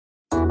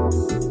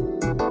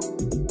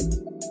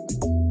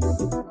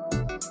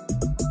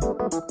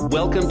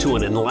Welcome to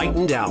an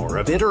enlightened hour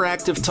of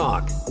interactive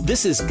talk.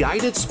 This is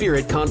Guided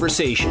Spirit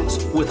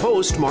Conversations with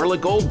host Marla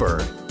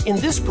Goldberg. In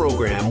this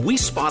program, we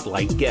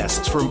spotlight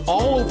guests from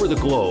all over the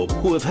globe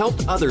who have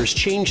helped others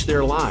change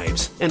their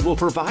lives and will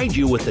provide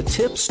you with the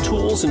tips,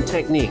 tools, and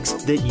techniques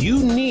that you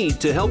need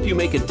to help you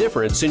make a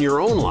difference in your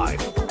own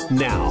life.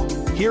 Now,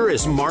 here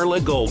is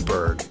Marla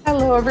Goldberg.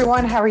 Hello,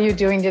 everyone. How are you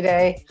doing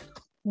today?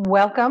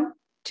 Welcome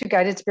to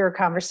Guided Spirit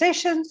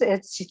Conversations.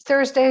 It's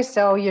Thursday,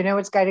 so you know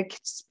it's Guided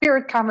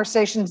Spirit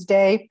Conversations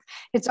Day.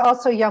 It's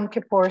also Yom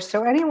Kippur.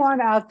 So anyone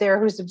out there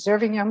who's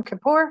observing Yom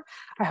Kippur,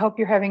 I hope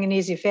you're having an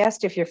easy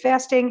fast. If you're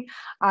fasting,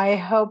 I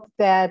hope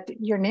that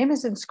your name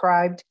is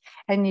inscribed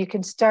and you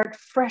can start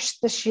fresh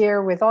this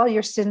year with all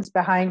your sins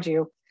behind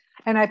you.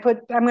 And I'm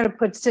going to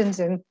put sins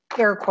in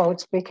air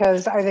quotes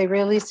because are they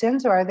really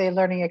sins or are they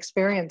learning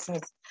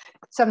experiences?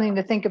 Something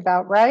to think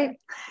about, right?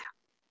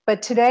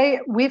 But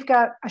today we've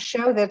got a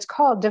show that's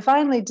called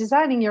Divinely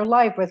Designing Your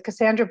Life with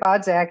Cassandra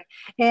Bodzak.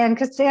 And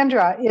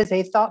Cassandra is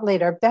a thought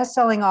leader,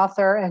 best-selling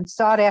author, and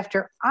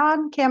sought-after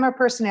on-camera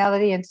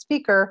personality and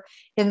speaker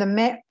in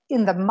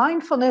the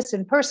mindfulness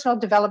and personal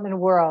development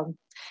world.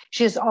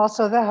 She is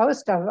also the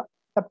host of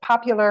the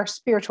popular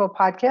spiritual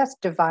podcast,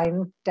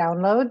 Divine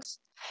Downloads.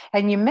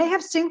 And you may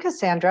have seen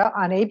Cassandra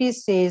on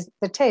ABC's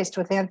The Taste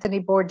with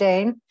Anthony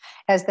Bourdain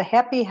as the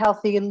happy,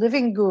 healthy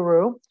living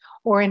guru,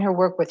 or in her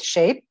work with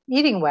Shape,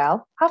 Eating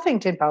Well,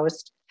 Huffington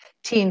Post,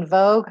 Teen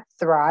Vogue,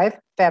 Thrive,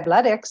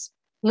 Fabletics,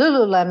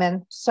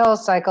 Lululemon, Soul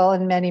Cycle,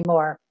 and many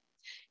more.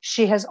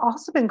 She has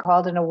also been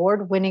called an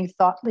award-winning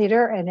thought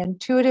leader and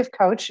intuitive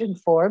coach in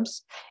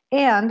Forbes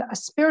and a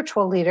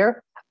spiritual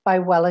leader by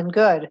Well and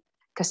Good.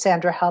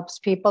 Cassandra helps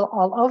people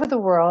all over the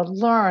world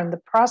learn the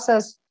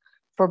process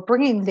for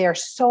bringing their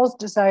soul's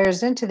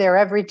desires into their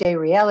everyday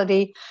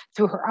reality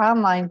through her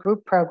online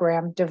group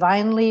program,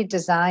 Divinely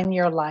Design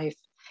Your Life,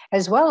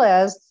 as well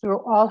as through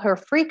all her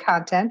free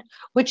content,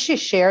 which she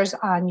shares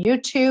on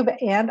YouTube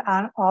and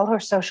on all her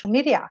social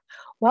media.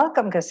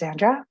 Welcome,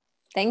 Cassandra.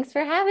 Thanks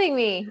for having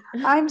me.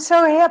 I'm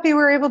so happy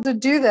we're able to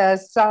do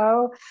this.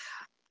 So,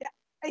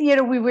 you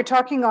know, we were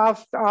talking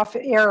off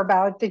air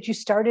about that you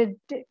started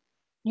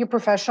your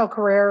professional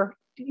career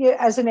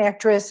as an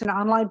actress, an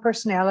online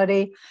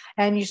personality,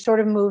 and you sort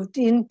of moved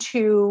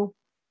into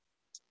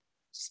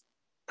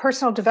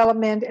personal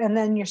development and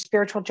then your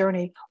spiritual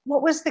journey.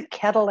 What was the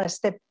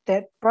catalyst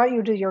that brought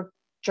you to your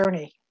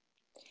journey?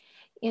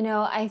 You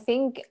know, I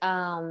think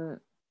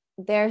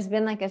there's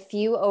been like a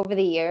few over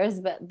the years,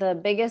 but the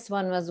biggest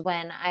one was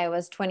when I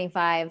was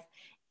 25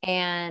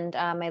 and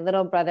my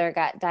little brother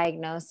got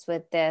diagnosed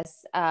with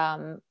this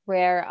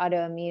rare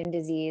autoimmune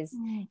disease.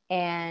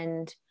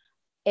 And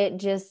it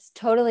just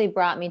totally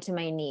brought me to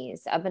my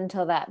knees. Up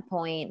until that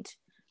point,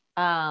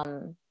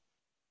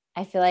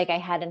 I feel like I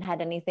hadn't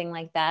had anything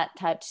like that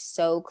touch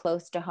so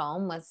close to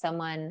home with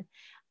someone.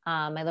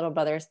 My little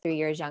brother is 3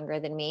 years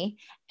younger than me.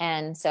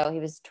 And so he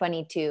was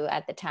 22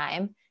 at the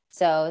time.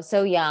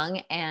 So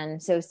young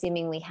and so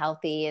seemingly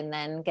healthy, and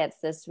then gets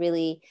this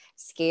really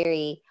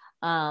scary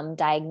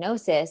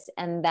diagnosis.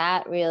 And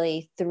that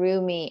really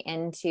threw me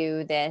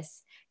into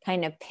this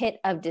kind of pit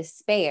of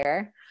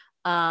despair,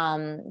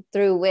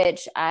 through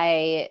which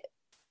I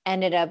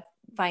ended up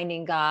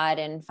finding God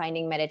and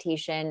finding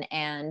meditation,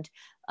 and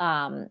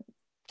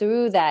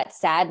through that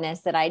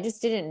sadness that I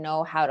just didn't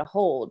know how to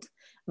hold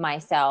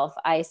myself,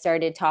 I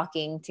started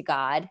talking to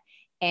God,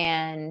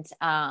 and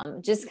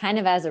just kind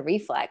of as a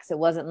reflex. It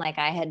wasn't like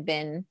I had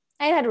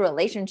a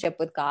relationship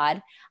with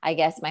God, I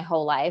guess, my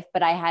whole life,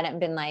 but I hadn't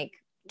been like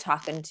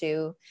talking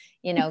to,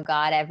 you know,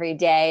 God every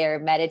day or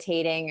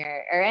meditating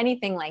or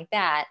anything like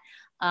that.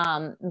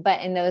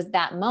 But in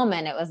that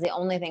moment, it was the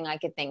only thing I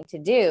could think to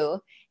do.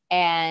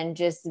 And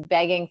just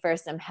begging for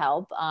some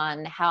help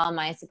on how am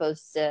I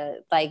supposed to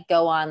like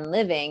go on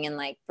living and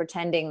like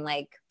pretending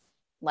like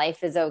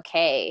life is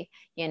okay,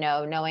 you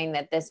know, knowing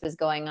that this was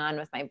going on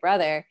with my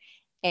brother.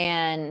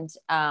 And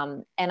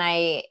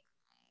I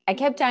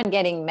kept on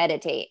getting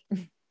meditate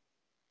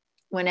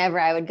whenever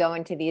I would go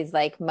into these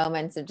like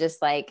moments of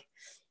just like,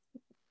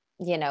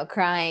 you know,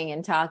 crying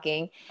and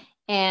talking.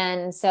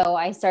 And so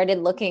I started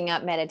looking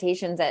up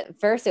meditations. At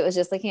first, it was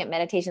just looking at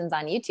meditations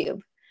on YouTube.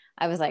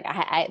 I was like,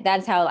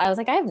 that's how I was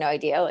like, I have no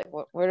idea. Like,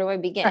 where do I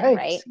begin?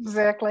 Right.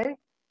 Exactly.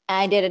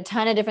 I did a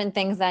ton of different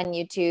things on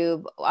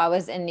YouTube. I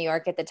was in New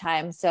York at the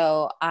time.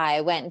 So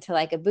I went into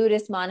like a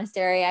Buddhist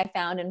monastery I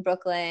found in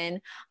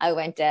Brooklyn. I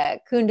went to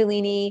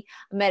Kundalini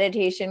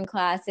meditation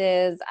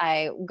classes.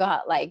 I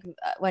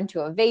went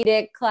to a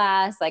Vedic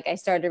class. Like I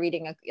started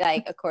reading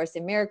a Course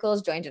in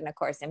Miracles, joined in a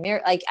Course in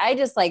Miracles. Like I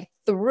just like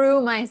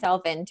threw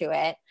myself into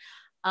it.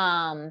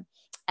 And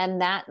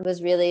that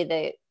was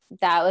really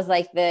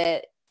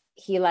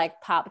he like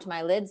popped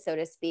my lid, so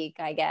to speak,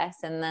 I guess.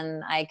 And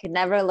then I could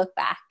never look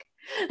back.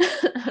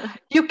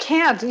 You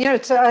can't, you know,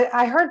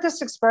 I heard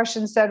this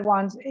expression said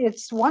once,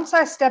 once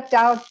I stepped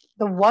out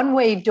the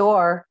one-way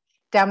door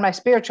down my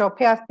spiritual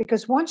path,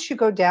 because once you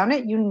go down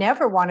it, you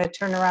never want to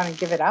turn around and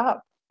give it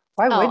up.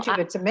 Why would you?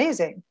 It's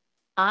amazing.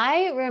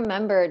 I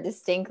remember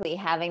distinctly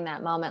having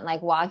that moment,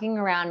 like walking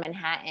around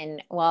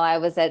Manhattan while I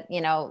was at, in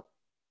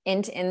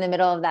the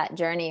middle of that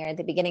journey or at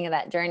the beginning of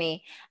that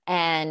journey.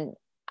 And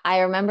I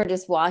remember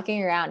just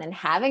walking around and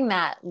having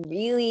that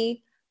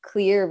really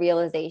clear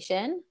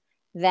realization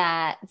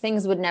that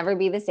things would never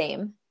be the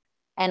same.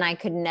 And I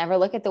could never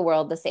look at the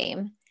world the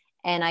same.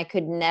 And I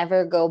could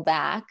never go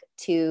back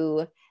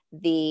to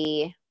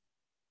the,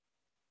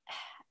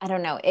 I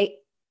don't know,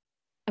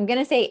 I'm going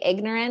to say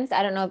ignorance.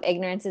 I don't know if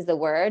ignorance is the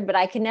word, but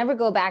I could never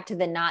go back to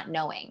the not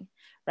knowing,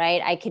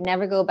 right? I could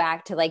never go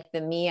back to like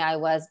the me I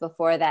was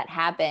before that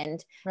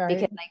happened, Right.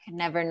 because I could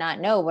never not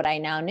know what I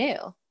now knew.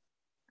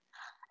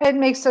 It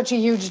makes such a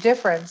huge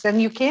difference,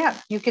 and you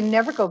can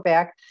never go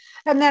back.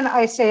 And then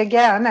I say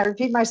again, I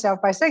repeat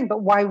myself by saying,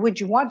 but why would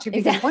you want to?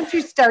 Because Exactly. Once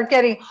you start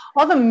getting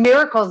all the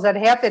miracles that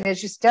happen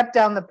as you step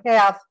down the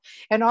path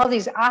and all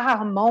these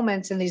aha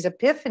moments and these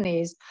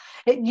epiphanies,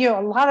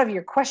 a lot of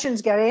your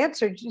questions get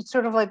answered. It's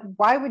sort of like,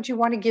 why would you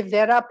want to give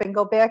that up and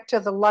go back to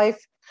the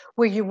life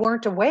where you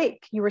weren't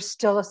awake? You were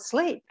still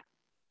asleep.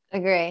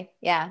 Agree.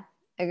 Yeah.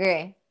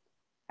 Agree.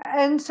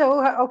 And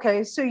so,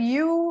 okay, so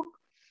you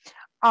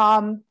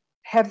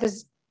have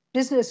this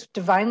business,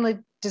 Divinely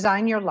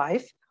Design Your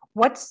Life.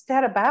 What's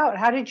that about?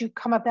 How did you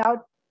come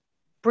about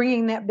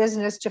bringing that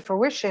business to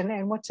fruition,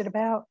 and what's it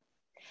about?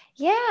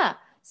 Yeah.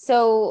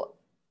 So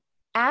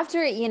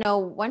after,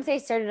 once I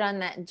started on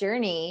that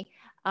journey,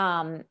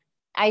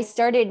 I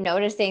started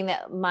noticing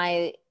that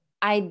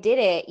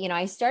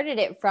I started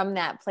it from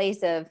that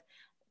place of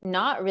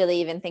not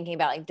really even thinking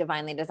about like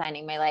divinely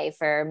designing my life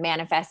or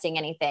manifesting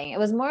anything. It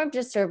was more of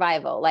just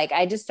survival. Like,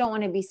 I just don't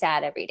want to be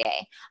sad every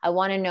day. I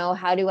want to know,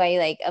 how do I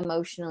like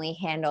emotionally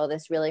handle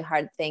this really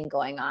hard thing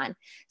going on?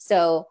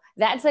 So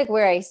that's like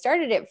where I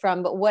started it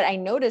from. But what I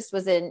noticed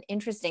was an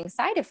interesting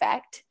side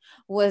effect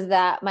was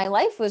that my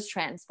life was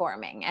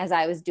transforming as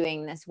I was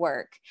doing this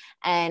work.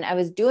 And I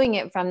was doing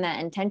it from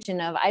that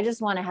intention of, I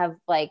just want to have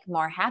like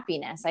more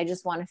happiness. I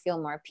just want to feel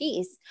more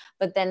peace.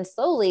 But then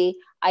slowly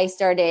I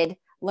started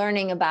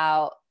learning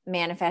about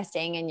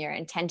manifesting and your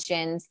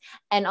intentions,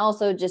 and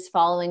also just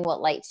following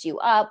what lights you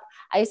up.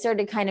 I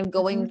started kind of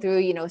going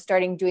through,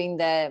 starting doing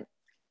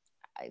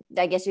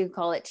I guess you could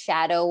call it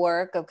shadow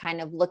work of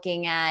kind of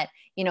looking at,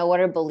 what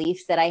are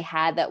beliefs that I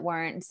had that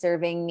weren't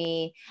serving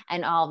me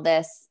and all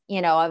this,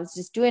 I was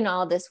just doing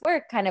all this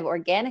work kind of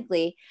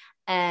organically.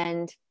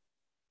 And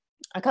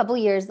a couple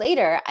years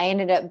later, I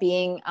ended up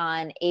being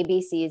on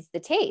ABC's The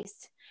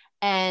Taste.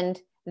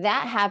 And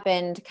that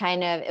happened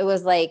it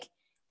was like,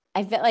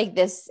 I felt like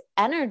this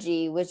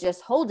energy was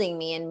just holding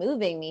me and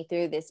moving me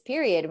through this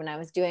period when I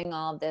was doing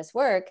all of this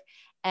work.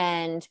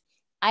 And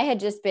I had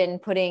just been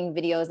putting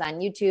videos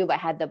on YouTube. I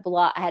had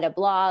a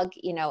blog,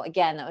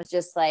 again, that was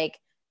just like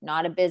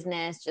not a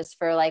business, just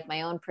for like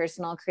my own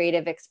personal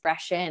creative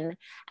expression.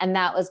 And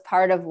that was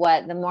part of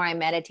what, the more I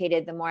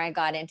meditated, the more I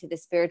got into the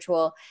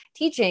spiritual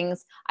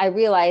teachings, I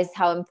realized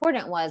how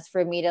important it was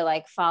for me to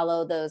like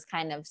follow those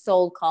kind of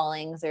soul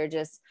callings, or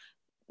just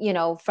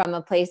from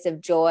a place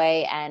of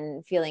joy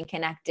and feeling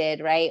connected.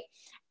 Right.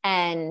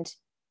 And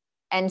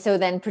so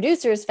then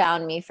producers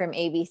found me from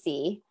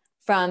ABC,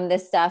 from the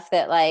stuff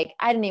that like,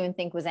 I didn't even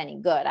think was any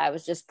good. I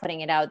was just putting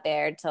it out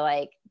there to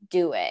like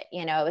do it.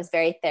 It was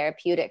very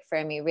therapeutic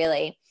for me,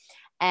 really.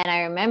 And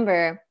I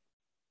remember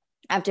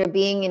after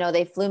being,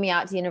 they flew me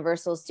out to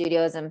Universal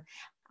Studios, and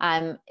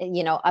I'm,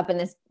 up in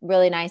this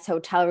really nice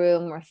hotel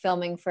room. We're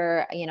filming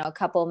for, a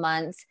couple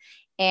months.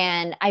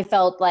 And I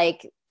felt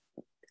like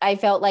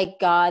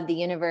God, the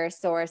universe,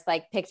 source,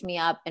 like picked me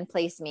up and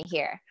placed me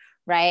here.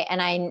 Right.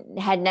 And I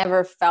had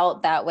never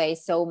felt that way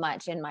so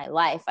much in my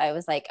life. I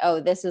was like, oh,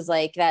 this is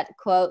like that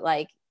quote,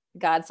 like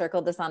God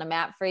circled this on a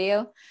map for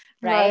you.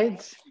 Right.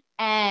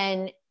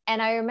 And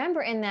I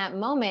remember in that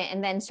moment,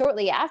 and then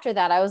shortly after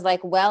that, I was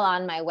like, well,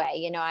 on my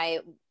way. I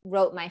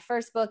wrote my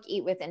first book,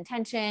 Eat with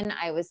Intention.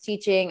 I was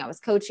teaching, I was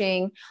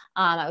coaching,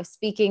 I was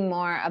speaking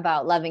more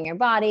about loving your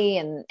body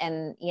and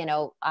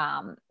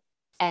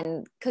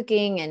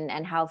cooking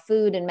and how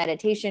food and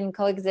meditation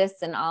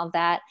coexists and all of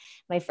that,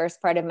 my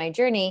first part of my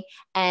journey.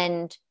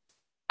 And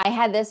I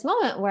had this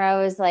moment where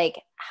I was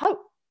like,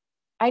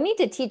 I need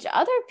to teach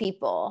other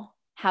people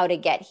how to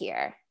get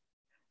here.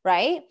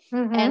 Right.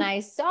 And I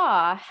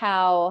saw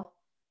how,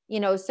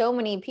 so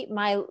many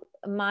people,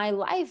 my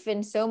life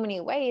in so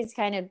many ways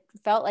kind of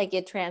felt like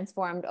it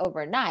transformed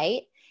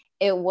overnight.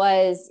 It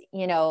was,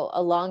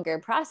 a longer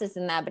process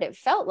than that, but it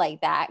felt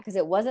like that because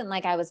it wasn't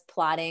like I was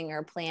plotting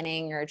or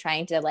planning or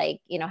trying to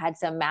like, had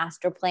some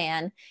master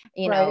plan,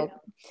 Right.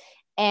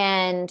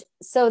 And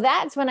so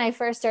that's when I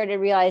first started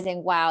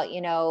realizing, wow,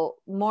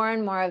 more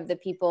and more of the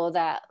people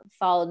that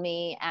followed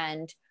me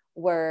and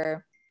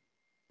were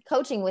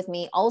coaching with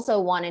me also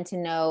wanted to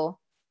know,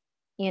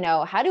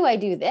 how do I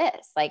do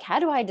this? Like, how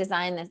do I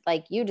design this?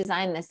 Like, you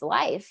design this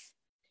life.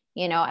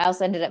 I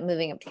also ended up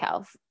moving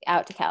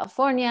out to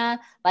California,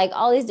 like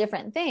all these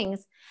different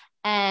things.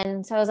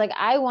 And so I was like,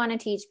 I want to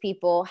teach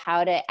people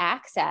how to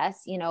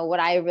access, what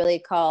I really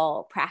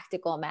call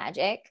practical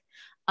magic,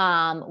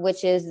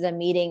 which is the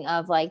meeting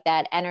of like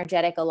that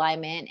energetic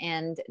alignment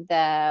and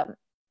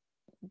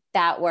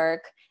that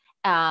work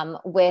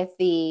with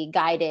the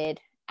guided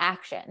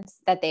actions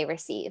that they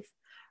receive,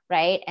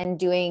 right? And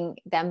doing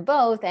them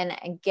both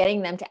and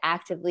getting them to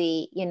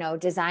actively,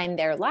 design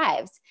their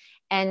lives.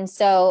 And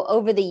so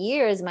over the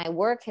years, my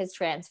work has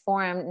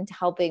transformed into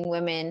helping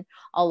women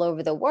all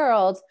over the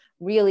world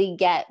really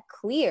get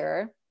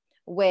clear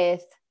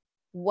with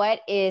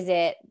what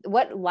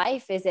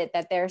life is it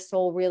that their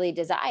soul really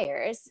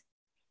desires,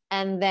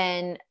 and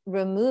then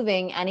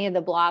removing any of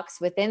the blocks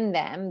within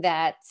them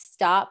that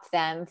stop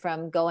them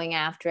from going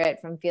after it,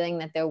 from feeling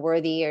that they're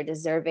worthy or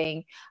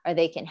deserving or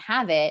they can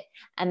have it.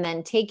 And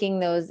then taking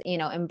those,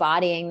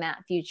 embodying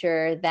that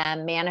future,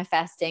 them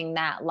manifesting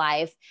that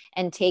life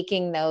and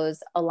taking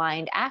those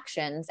aligned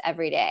actions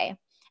every day.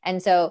 And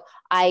so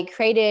I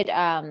created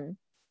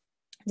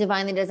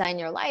Divinely Design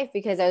Your Life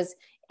because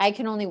I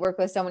can only work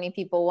with so many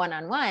people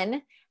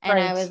one-on-one. And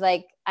right. I was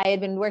like, I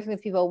had been working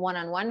with people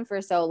one-on-one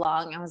for so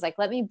long. I was like,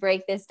 let me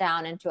break this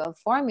down into a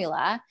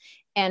formula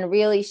and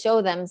really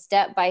show them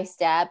step by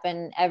step.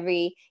 And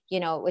every,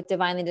 with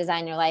Divinely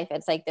Design Your Life,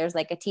 it's like, there's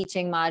like a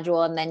teaching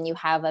module, and then you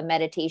have a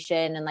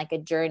meditation and like a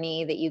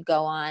journey that you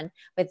go on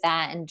with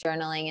that, and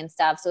journaling and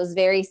stuff. So it's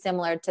very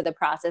similar to the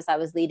process I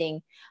was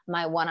leading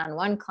my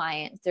one-on-one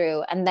client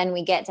through. And then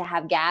we get to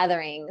have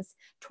gatherings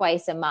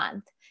twice a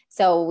month.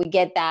 So we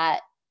get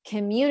that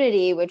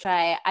community, which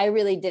I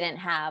really didn't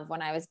have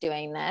when I was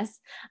doing this,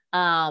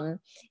 that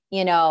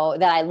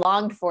I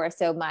longed for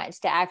so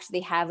much, to actually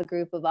have a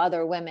group of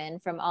other women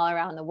from all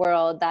around the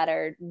world that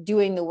are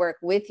doing the work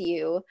with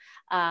you,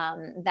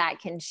 that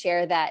can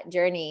share that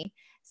journey.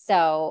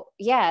 So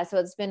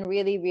it's been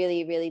really,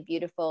 really, really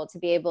beautiful to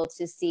be able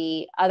to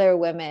see other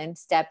women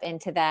step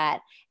into that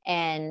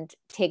and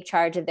take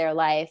charge of their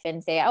life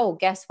and say, oh,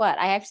 guess what?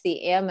 I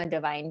actually am a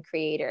divine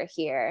creator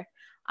here.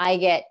 I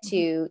get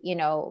to,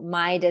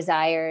 my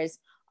desires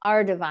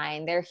are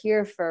divine. They're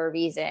here for a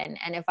reason.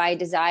 And if I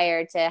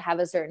desire to have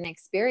a certain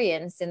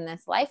experience in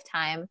this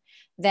lifetime,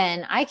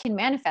 then I can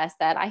manifest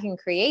that. I can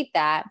create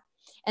that.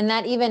 And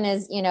that even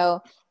is,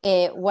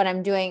 what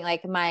I'm doing,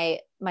 like my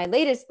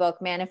latest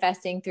book,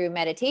 Manifesting Through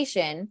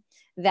Meditation,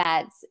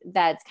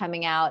 that's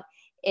coming out,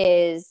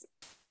 is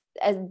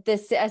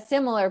a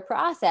similar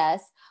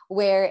process,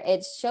 where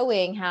it's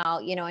showing how,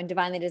 in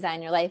Divinely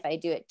Design Your Life, I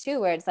do it too,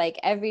 where it's like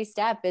every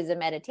step is a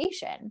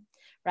meditation,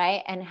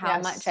 right? And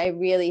how much I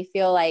really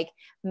feel like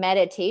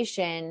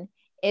meditation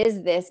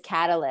is this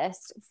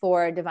catalyst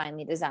for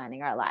divinely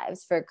designing our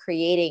lives, for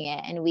creating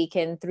it. And we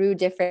can, through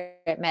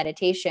different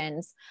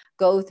meditations,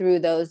 go through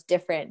those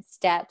different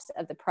steps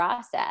of the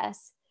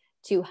process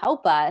to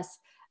help us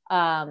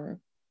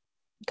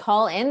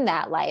call in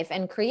that life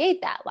and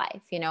create that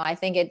life. I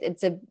think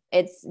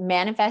it's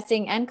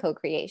manifesting and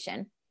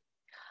co-creation.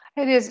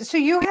 It is. So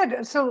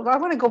I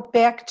want to go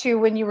back to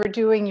when you were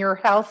doing your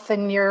health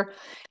and your,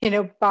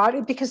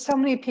 body, because so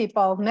many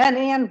people, men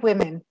and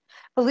women,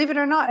 believe it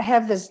or not,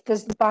 have this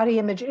body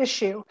image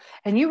issue.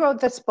 And you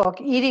wrote this book,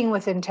 Eating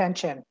with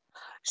Intention.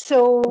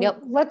 So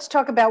Let's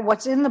talk about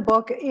what's in the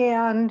book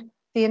and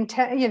the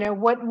intent,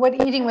 what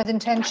Eating with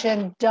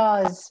Intention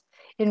does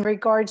in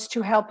regards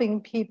to helping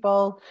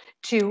people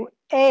to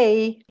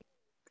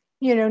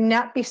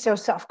not be so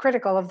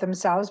self-critical of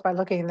themselves by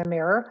looking in the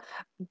mirror,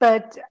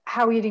 but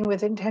how Eating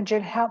with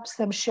Intention helps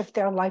them shift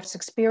their life's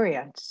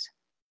experience.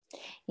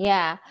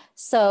 Yeah.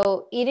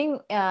 So eating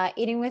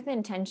with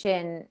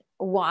intention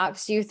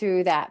walks you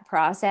through that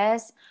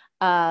process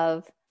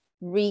of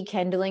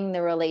rekindling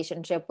the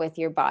relationship with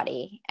your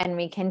body and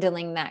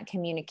rekindling that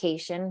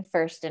communication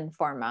first and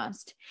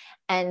foremost.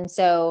 And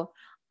so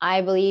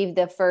I believe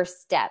the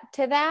first step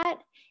to that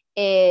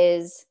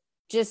is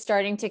just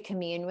starting to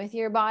commune with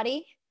your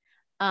body.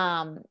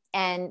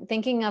 And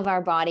thinking of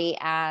our body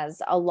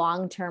as a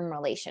long-term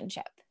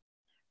relationship,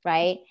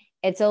 right?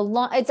 It's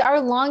our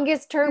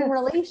longest term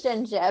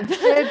relationship.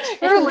 It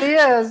truly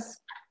is.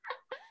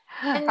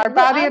 Our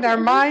body and our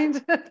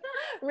mind.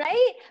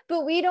 Right?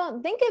 But we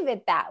don't think of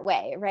it that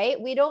way,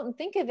 right? We don't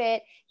think of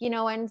it,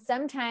 and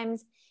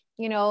sometimes,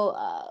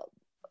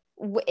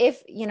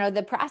 if,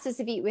 the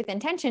process of Eat with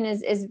Intention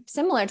is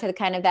similar to the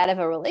kind of that of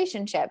a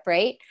relationship,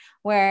 right?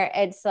 Where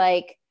it's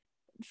like,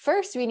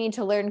 first we need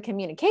to learn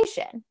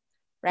communication,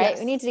 right? Yes.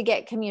 We need to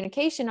get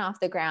communication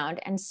off the ground.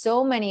 And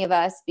so many of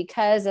us,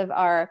 because of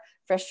our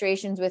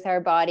frustrations with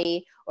our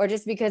body, or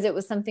just because it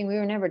was something we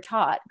were never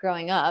taught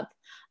growing up,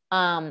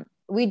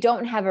 we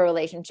don't have a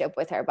relationship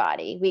with our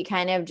body. We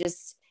kind of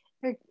just,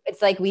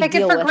 it's like we take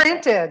it for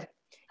granted.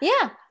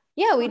 Yeah,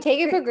 we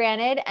take it for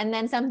granted, and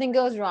then something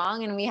goes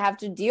wrong and we have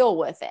to deal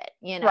with it,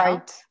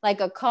 right.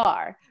 Like a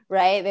car,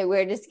 right? That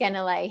we're just going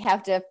to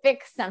have to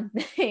fix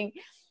something.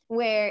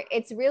 Where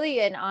it's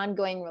really an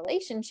ongoing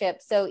relationship.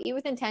 So Eat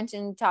with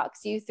Intention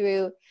talks you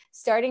through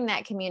starting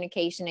that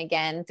communication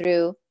again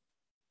through,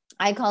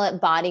 I call it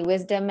body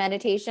wisdom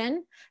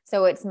meditation.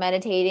 So it's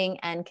meditating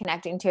and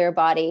connecting to your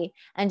body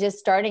and just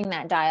starting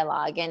that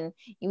dialogue. And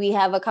we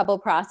have a couple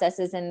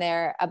processes in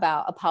there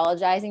about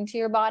apologizing to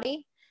your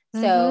body.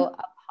 So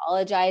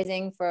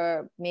apologizing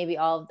for maybe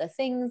all of the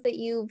things that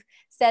you've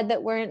said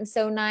that weren't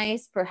so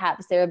nice.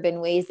 Perhaps there have been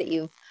ways that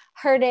you've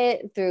hurt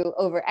it through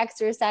over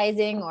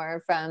exercising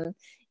or from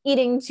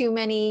eating too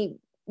many,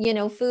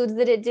 foods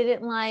that it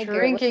didn't like,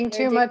 drinking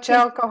too much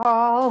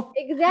alcohol.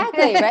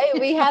 Exactly. Right.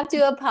 We have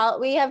to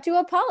apologize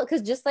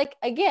because just like,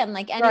 again,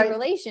 like any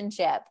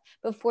relationship,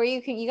 before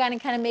you got to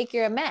kind of make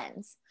your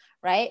amends,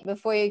 right?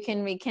 Before you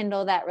can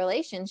rekindle that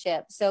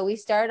relationship. So we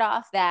start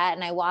off that,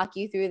 and I walk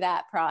you through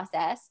that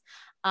process.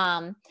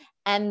 And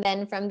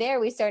then from there,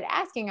 we start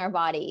asking our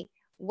body,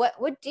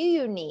 what do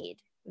you need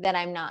that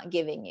I'm not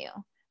giving you?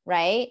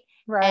 Right.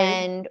 Right.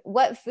 And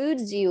what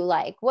foods do you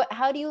like?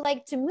 How do you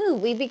like to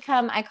move?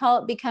 I call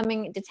it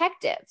becoming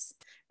detectives,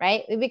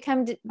 right? We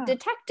become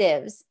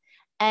detectives,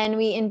 and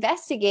we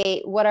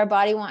investigate what our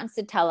body wants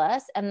to tell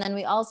us. And then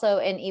we also,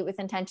 in Eat with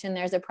Intention,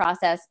 there's a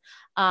process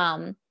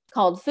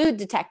called food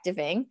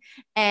detectiving.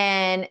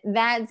 And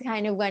that's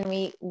kind of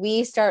when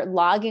we start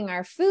logging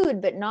our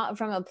food, but not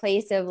from a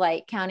place of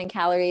like counting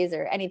calories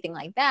or anything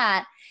like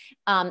that.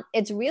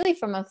 It's really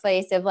from a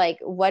place of like,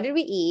 what did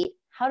we eat?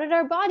 How did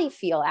our body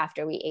feel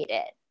after we ate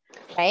it?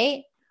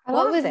 Right?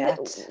 What was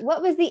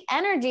the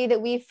energy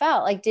that we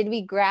felt? Like, did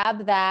we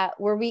grab that?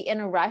 Were we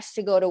in a rush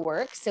to go to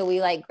work? So we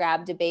like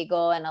grabbed a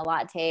bagel and a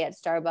latte at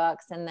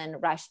Starbucks and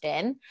then rushed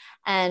in.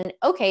 And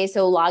okay,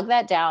 so log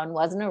that down.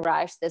 Wasn't a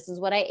rush. This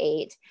is what I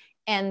ate.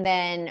 And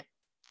then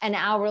an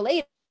hour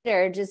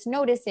later, just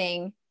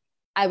noticing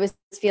I was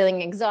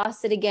feeling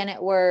exhausted again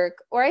at work,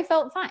 or I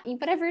felt fine,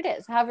 whatever it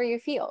is, however you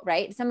feel,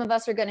 right? Some of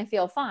us are going to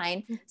feel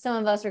fine. Some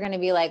of us are going to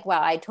be like,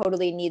 wow, I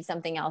totally need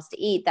something else to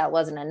eat. That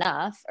wasn't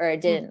enough, or it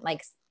didn't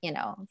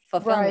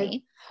fulfill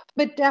me.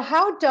 But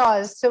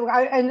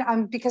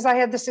because I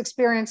had this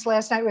experience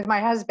last night with my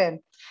husband,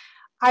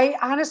 I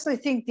honestly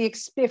think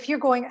if you're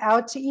going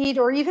out to eat,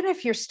 or even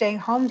if you're staying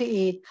home to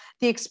eat,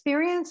 the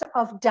experience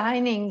of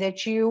dining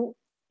that you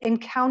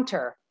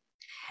encounter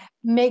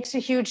makes a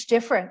huge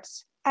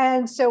difference.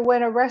 And so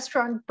when a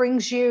restaurant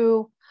brings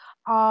you,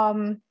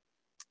 I'll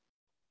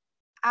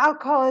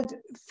call it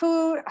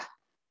food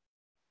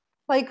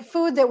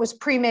that was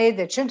pre-made,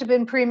 that shouldn't have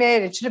been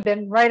pre-made, it should have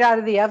been right out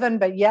of the oven,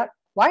 but yet,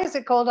 why is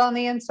it cold on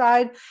the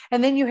inside?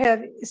 And then you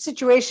have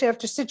situation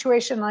after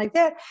situation like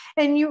that,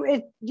 and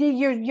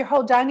your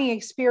whole dining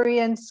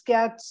experience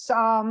gets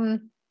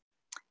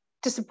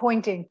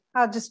disappointing.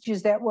 I'll just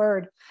use that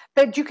word.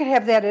 But you could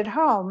have that at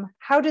home.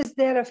 How does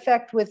that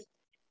affect with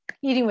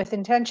eating with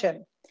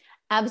intention?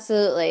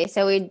 Absolutely.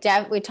 So we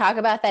talk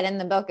about that in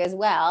the book as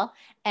well.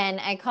 And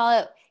I call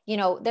it,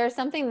 there's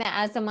something that,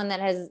 as someone that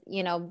has,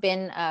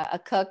 been a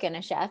cook and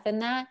a chef in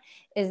that,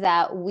 is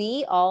that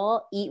we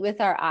all eat with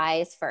our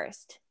eyes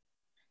first.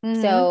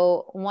 Mm-hmm.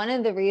 So one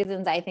of the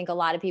reasons I think a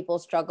lot of people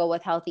struggle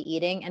with healthy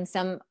eating, and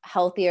some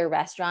healthier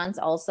restaurants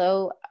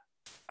also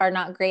are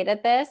not great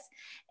at this,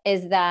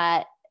 is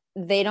that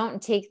they don't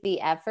take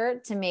the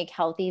effort to make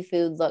healthy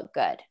food look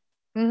good.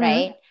 Mm-hmm.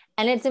 Right.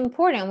 And it's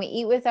important. We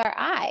eat with our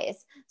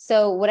eyes.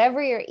 So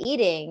whatever you're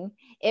eating,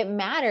 it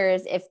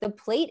matters if the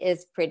plate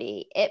is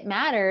pretty. It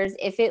matters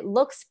if it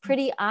looks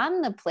pretty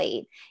on the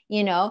plate.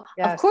 Yes.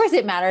 Of course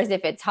it matters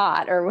if it's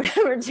hot or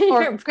whatever.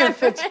 Or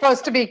if it's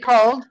supposed to be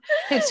cold,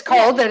 it's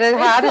cold. And it's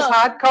hot is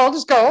hot, cold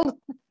is cold.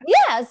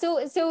 Yeah. So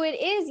it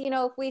is,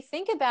 if we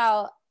think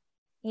about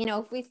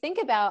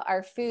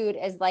our food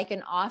as like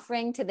an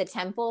offering to the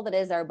temple that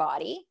is our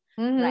body,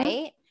 mm-hmm.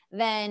 right?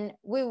 Then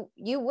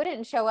you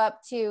wouldn't show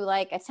up to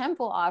like a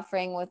temple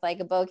offering with like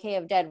a bouquet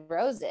of dead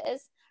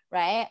roses,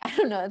 right? I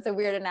don't know. It's a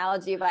weird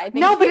analogy, but I think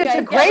no, but it's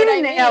a great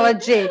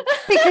analogy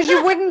because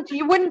you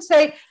wouldn't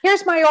say,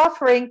 here's my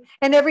offering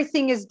and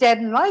everything is dead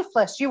and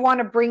lifeless. You want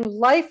to bring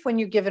life when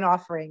you give an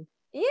offering.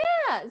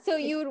 Yeah. So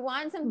you would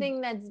want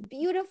something that's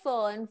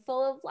beautiful and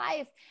full of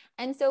life.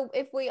 And so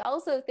if we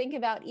also think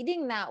about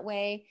eating that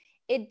way,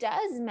 it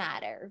does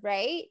matter,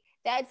 right?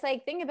 That's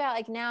like, think about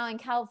like now in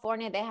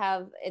California,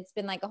 it's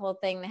been like a whole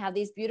thing. They have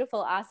these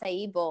beautiful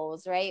acai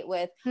bowls, right?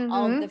 With mm-hmm.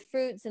 all of the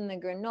fruits and the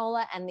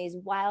granola and these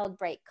wild,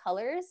 bright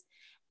colors.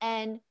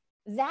 And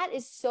that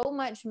is so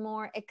much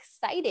more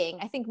exciting.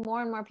 I think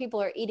more and more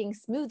people are eating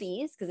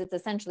smoothies because it's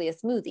essentially a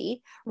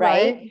smoothie,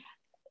 right?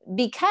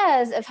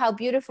 Because of how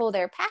beautiful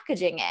they're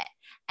packaging it.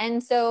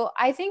 And so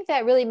I think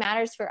that really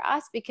matters for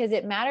us because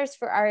it matters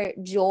for our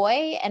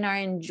joy and our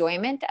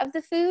enjoyment of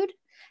the food,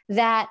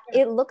 that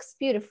it looks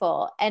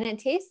beautiful and it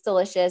tastes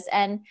delicious.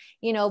 And,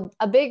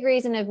 a big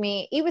reason of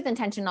me, Eat with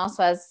Intention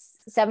also has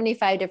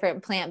 75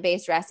 different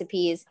plant-based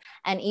recipes,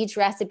 and each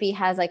recipe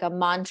has like a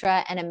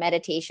mantra and a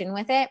meditation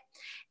with it.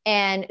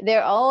 And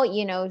they're all,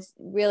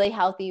 really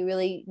healthy,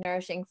 really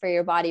nourishing for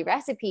your body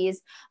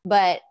recipes.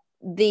 But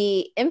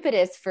the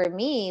impetus for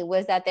me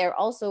was that they're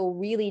also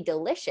really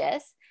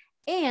delicious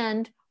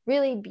and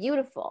really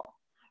beautiful,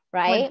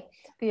 right?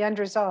 The end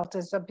result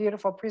is a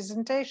beautiful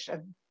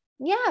presentation.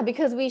 Yeah,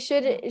 because we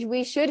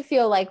should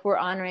feel like we're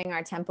honoring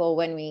our temple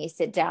when we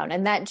sit down,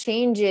 and that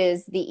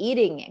changes the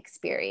eating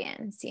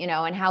experience,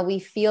 and how we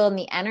feel in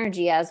the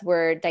energy as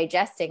we're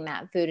digesting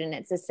that food and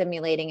it's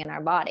assimilating in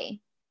our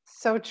body.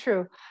 So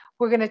true.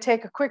 We're going to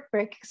take a quick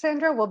break,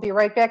 Cassandra. We'll be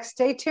right back.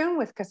 Stay tuned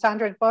with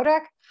Cassandra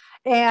Bodzak.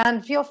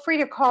 And feel free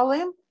to call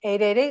in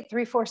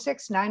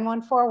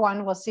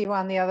 888-346-9141. We'll see you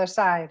on the other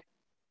side.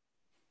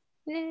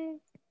 All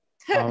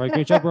right,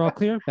 great job. We're all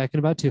clear. Back in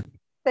about 2.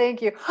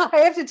 Thank you. I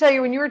have to tell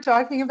you, when you were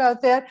talking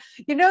about that,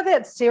 you know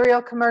that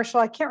cereal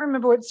commercial? I can't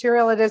remember what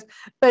cereal it is,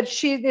 but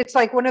it's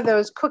like one of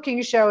those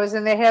cooking shows,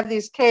 and they have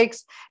these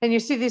cakes, and you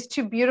see these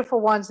 2 beautiful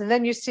ones, and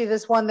then you see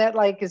this one that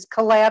like is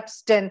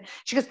collapsed, and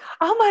she goes,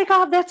 "Oh my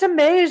God, that's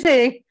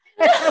amazing."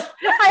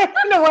 I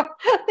don't know what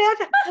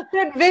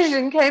that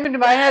vision came into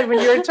my head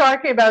when you were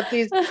talking about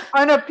these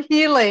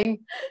unappealing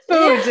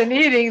foods and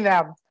eating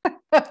them.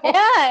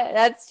 Yeah,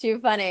 that's too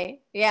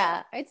funny.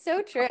 Yeah, it's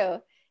so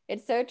true.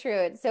 It's so true.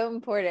 It's so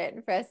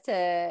important for us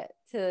to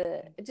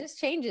it just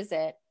changes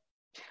it.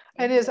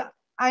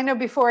 I know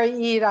before I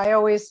eat, I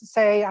always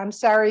say, "I'm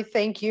sorry,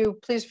 thank you,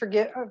 please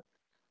forgive.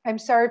 I'm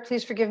sorry,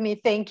 please forgive me,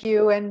 thank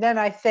you." And then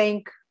I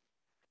thank,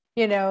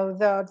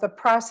 the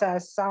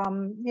process,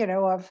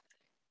 of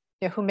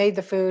who made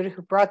the food,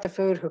 who brought the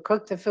food, who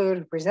cooked the food,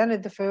 who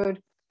presented the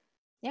food.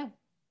 Yeah.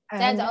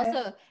 That's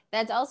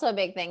also a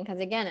big thing, because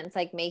again, it's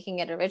like making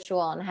it a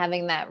ritual and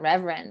having that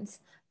reverence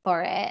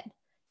for it,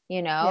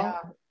 Yeah.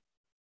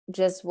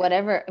 Just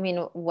whatever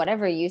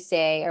you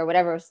say, or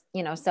whatever,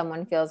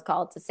 someone feels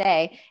called to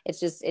say,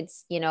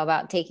 it's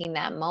about taking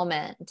that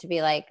moment to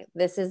be like,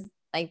 this is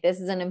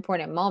an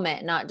important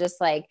moment, not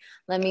just like,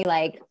 let me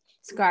like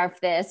scarf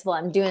this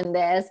while I'm doing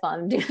this, while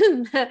I'm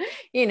doing,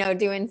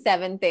 doing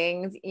 7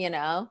 things, You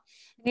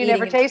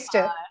never taste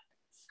it.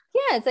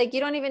 Yeah. It's like, you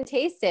don't even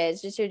taste it.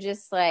 It's just, you're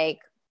just like,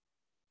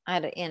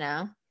 And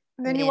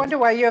then you wonder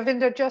why you have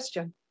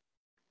indigestion.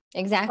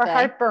 Exactly. Or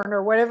heartburn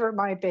or whatever it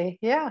might be.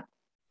 Yeah.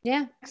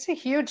 Yeah. It's a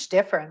huge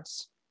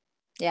difference.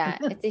 Yeah.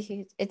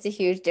 It's a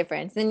huge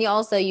difference. And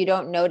you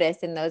don't notice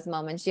in those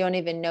moments, you don't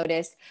even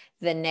notice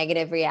the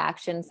negative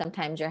reaction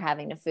sometimes you're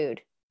having to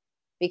food,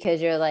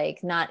 because you're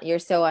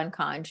so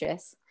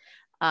unconscious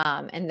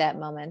in that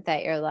moment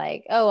that you're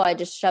like, oh, I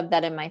just shoved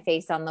that in my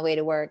face on the way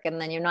to work. And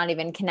then you're not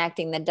even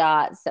connecting the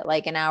dots that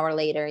like an hour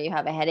later you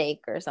have a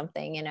headache or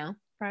something,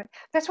 Right.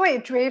 That's why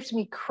it drives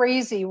me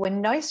crazy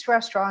when nice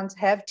restaurants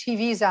have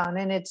TVs on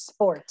and it's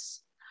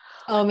sports.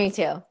 Oh, me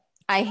too.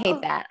 I hate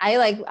that.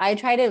 I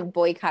try to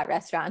boycott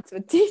restaurants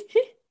with TV.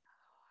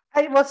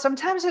 Well,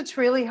 sometimes it's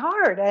really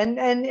hard, and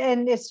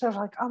it's sort of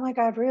like, oh my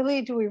God,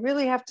 really? Do we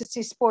really have to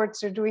see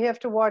sports, or do we have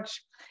to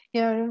watch,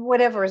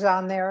 whatever is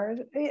on there?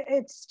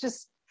 It's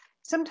just,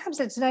 sometimes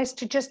it's nice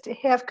to just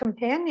have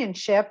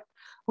companionship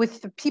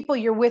with the people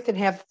you're with and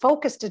have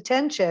focused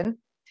attention.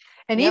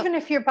 And Yep. Even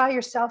if you're by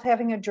yourself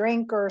having a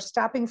drink or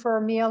stopping for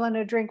a meal and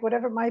a drink,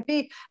 whatever it might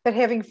be, but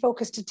having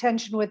focused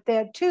attention with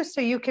that too, so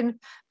you can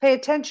pay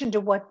attention to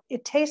what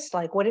it tastes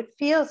like, what it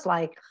feels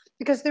like,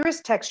 because there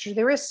is texture,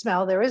 there is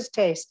smell, there is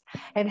taste,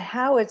 and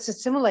how it's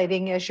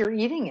assimilating as you're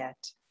eating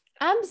it.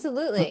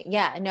 Absolutely.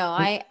 Yeah. No,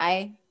 I'm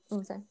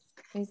sorry.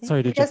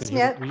 Sorry to jump in here,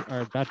 Yes, but we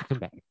are about to come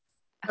back.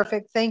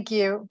 Perfect. Thank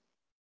you.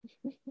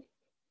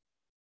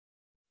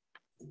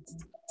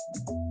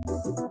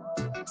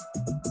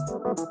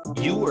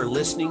 You are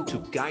listening to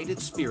Guided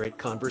Spirit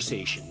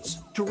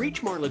Conversations. To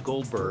reach Marla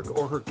Goldberg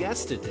or her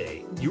guest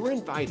today, you're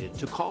invited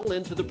to call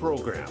into the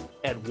program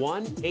at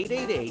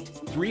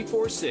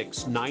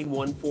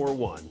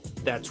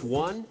 1-888-346-9141. That's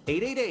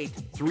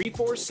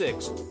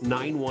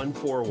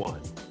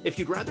 1-888-346-9141. If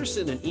you'd rather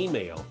send an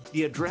email,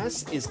 the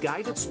address is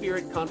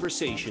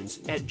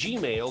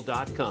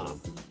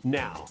guidedspiritconversations@gmail.com.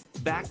 Now,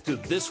 back to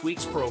this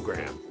week's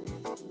program.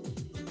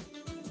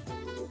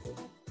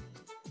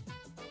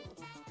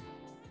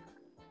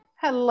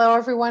 Hello,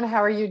 everyone.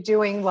 How are you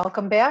doing?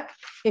 Welcome back.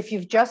 If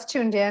you've just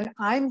tuned in,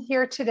 I'm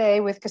here today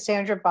with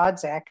Cassandra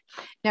Bodzak.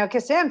 Now,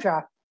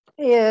 Cassandra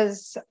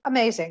is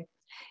amazing.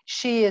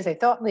 She is a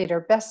thought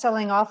leader,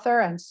 best-selling author,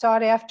 and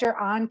sought-after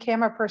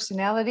on-camera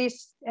personality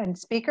and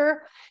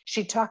speaker.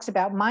 She talks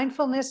about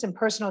mindfulness and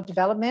personal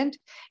development.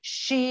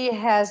 She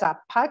has a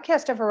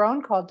podcast of her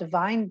own called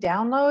Divine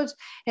Downloads,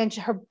 and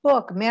her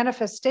book,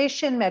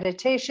 Manifestation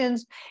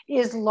Meditations,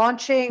 is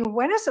launching.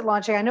 When is it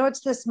launching? I know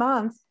it's this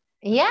month.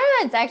 Yeah,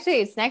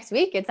 it's next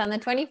week. It's on the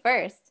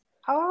 21st.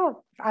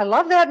 Oh, I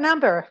love that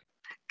number.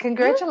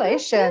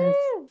 Congratulations.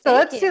 Woo-hoo. So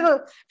let's Thank you. see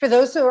for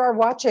those who are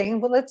watching,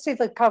 well, let's see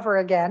the cover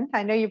again.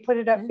 I know you put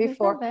it up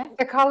before.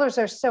 The colors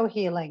are so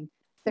healing.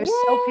 They're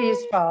so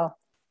peaceful.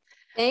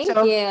 Thank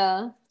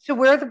you. So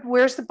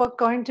where's the book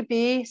going to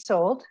be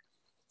sold?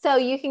 So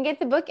you can get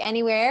the book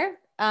anywhere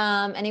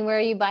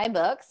you buy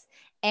books.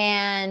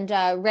 And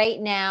right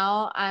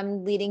now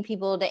I'm leading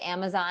people to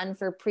Amazon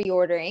for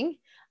pre-ordering.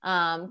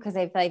 Because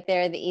I feel like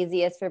they're the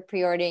easiest for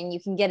pre-ordering.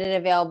 You can get it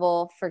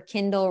available for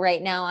Kindle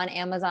right now on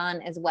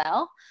Amazon as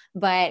well.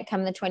 But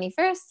come the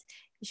 21st,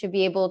 you should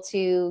be able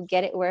to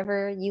get it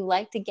wherever you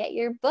like to get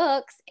your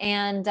books.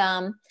 And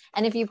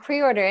if you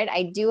pre-order it,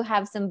 I do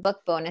have some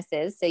book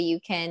bonuses. So you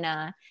can,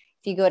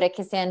 if you go to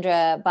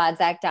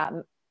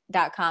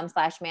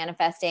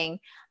CassandraBodzak.com/manifesting,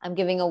 I'm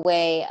giving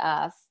away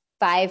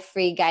 5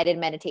 free guided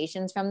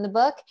meditations from the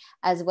book,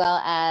 as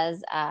well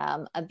as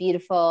a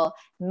beautiful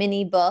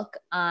mini book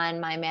on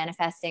my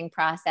manifesting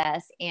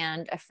process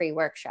and a free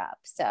workshop.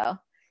 So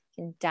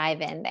you can dive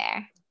in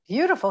there.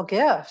 Beautiful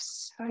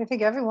gifts. I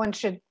think everyone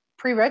should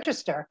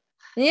pre-register.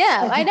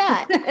 Yeah, why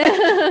not?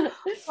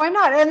 Why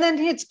not? And then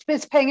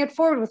it's paying it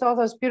forward with all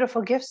those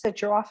beautiful gifts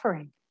that you're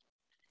offering.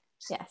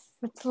 Yes.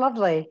 It's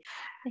lovely.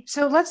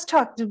 So let's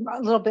talk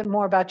a little bit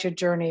more about your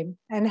journey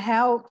and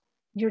how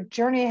your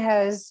journey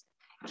has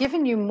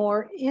given you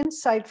more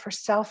insight for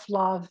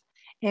self-love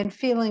and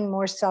feeling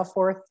more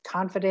self-worth,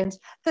 confidence,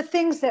 the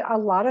things that a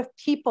lot of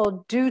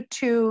people, due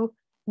to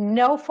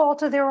no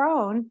fault of their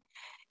own,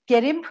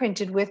 get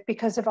imprinted with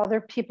because of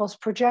other people's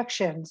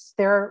projections,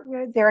 their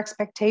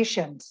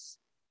expectations.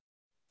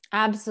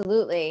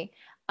 Absolutely.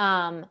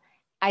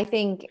 I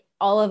think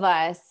all of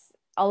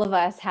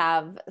us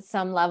have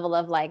some level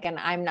of like an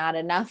I'm not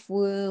enough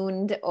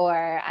wound,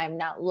 or I'm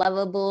not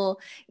lovable,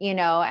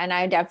 and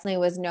I definitely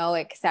was no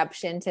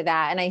exception to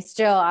that. And I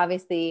still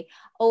obviously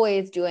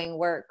always doing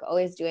work,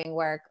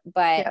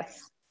 but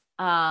yes.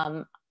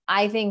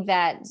 I think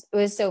that it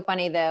was so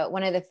funny that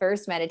one of the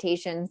first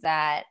meditations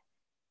that,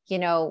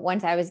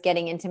 once I was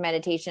getting into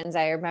meditations,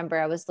 I remember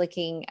I was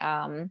looking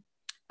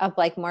up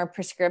like more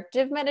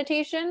prescriptive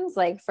meditations,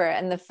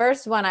 and the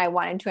first one I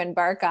wanted to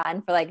embark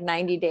on for like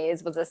 90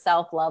 days was a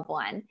self-love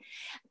one.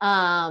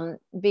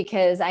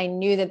 Because I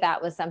knew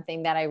that was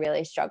something that I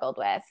really struggled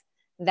with,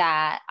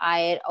 that I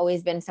had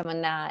always been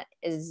someone that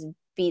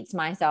beats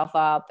myself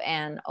up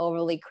and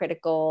overly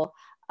critical.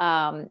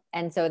 And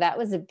so that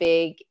was a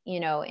big,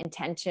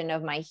 intention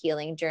of my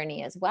healing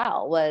journey as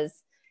well,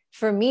 was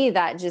for me,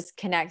 that just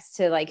connects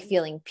to like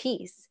feeling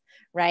peace,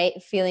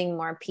 right? Feeling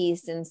more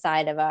peace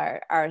inside of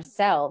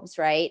ourselves.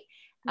 Right.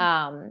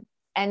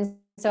 And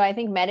so I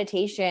think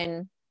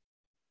meditation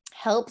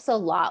helps a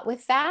lot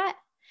with that.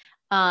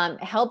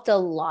 Helped a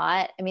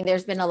lot. I mean,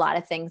 there's been a lot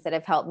of things that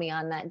have helped me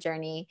on that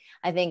journey.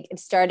 I think it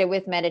started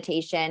with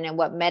meditation, and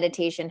what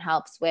meditation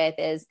helps with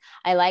is,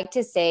 I like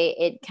to say,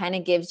 it kind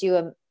of gives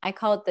you I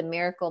call it the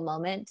miracle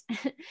moment.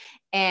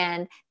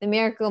 And the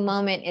miracle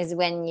moment is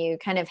when you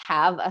kind of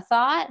have a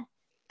thought,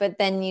 but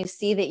then you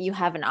see that you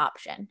have an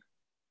option,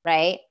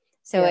 right?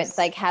 So yes. It's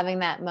like having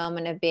that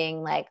moment of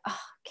being like, oh,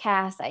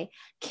 Cass, I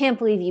can't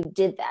believe you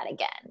did that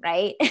again,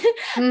 right?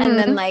 Mm-hmm. And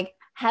then like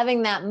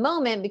having that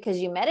moment because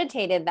you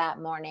meditated that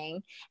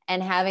morning,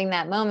 and having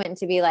that moment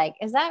to be like,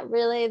 is that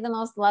really the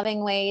most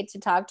loving way to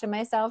talk to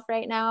myself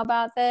right now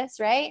about this,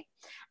 right?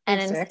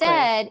 And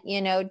exactly.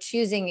 instead,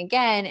 choosing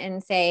again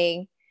and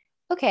saying,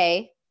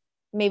 okay,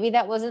 maybe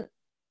that wasn't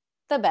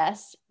the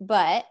best,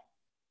 but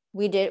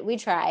we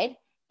tried,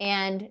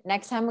 and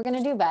next time we're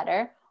going to do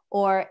better,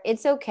 or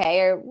it's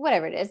okay, or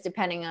whatever it is,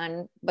 depending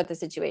on what the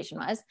situation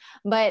was.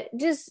 But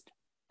just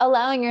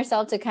allowing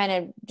yourself to kind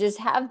of just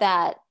have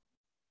that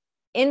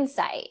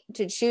insight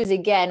to choose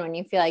again when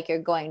you feel like you're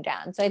going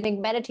down. So I think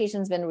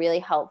meditation's been really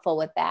helpful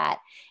with that,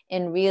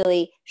 in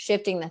really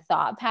shifting the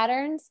thought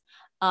patterns.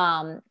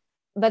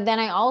 But then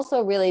I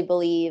also really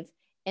believe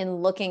in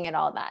looking at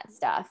all that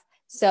stuff.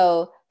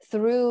 So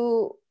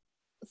through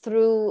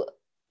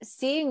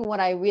seeing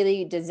what I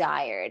really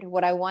desired,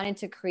 what I wanted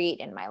to create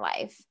in my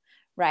life,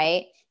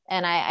 right?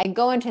 And I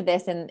go into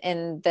this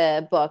in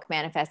the book,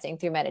 Manifesting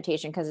Through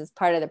Meditation, because it's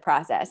part of the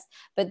process.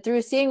 But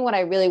through seeing what I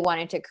really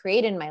wanted to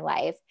create in my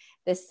life,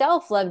 the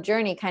self-love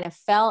journey kind of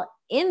fell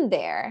in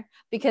there,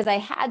 because I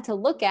had to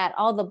look at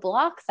all the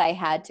blocks I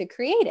had to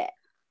create it,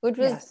 which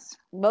was yes.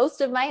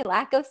 most of my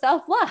lack of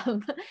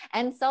self-love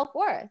and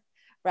self-worth,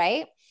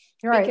 right?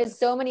 Right. Because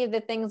so many of the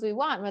things we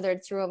want, whether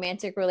it's a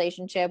romantic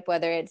relationship,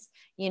 whether it's,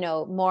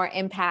 more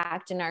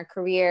impact in our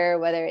career,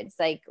 whether it's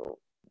like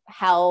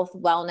health,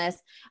 wellness,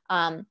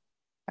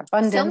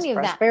 abundance, so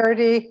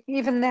prosperity,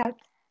 even that.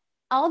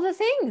 All the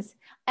things,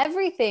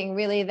 everything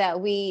really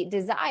that we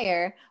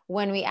desire,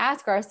 when we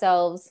ask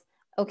ourselves,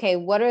 okay,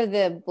 what are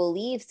the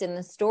beliefs and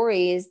the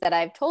stories that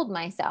I've told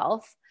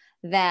myself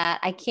that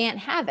I can't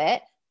have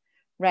it,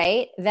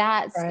 right?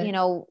 That's,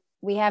 right.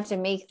 We have to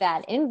make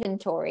that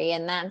inventory.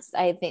 And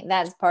I think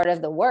that's part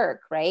of the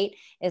work, right?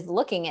 Is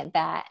looking at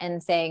that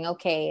and saying,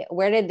 okay,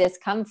 where did this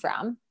come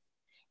from?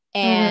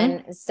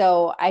 And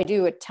so I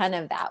do a ton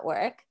of that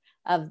work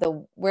of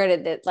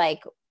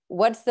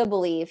what's the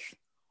belief?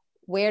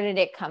 Where did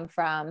it come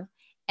from?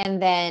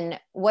 And then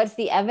what's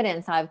the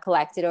evidence I've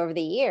collected over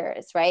the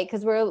years, right?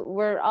 Because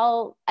we're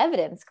all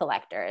evidence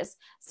collectors.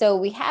 So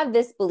we have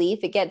this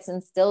belief, it gets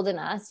instilled in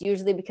us,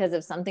 usually because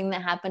of something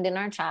that happened in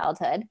our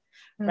childhood,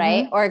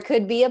 right? Or it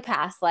could be a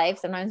past life.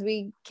 Sometimes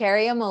we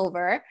carry them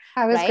over.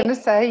 I was right? going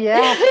to say,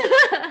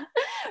 yeah.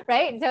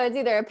 Right. So it's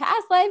either a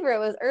past life or it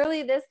was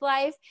early this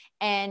life.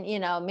 And,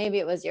 maybe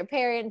it was your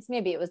parents,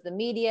 maybe it was the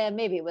media,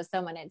 maybe it was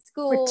someone at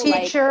school. Or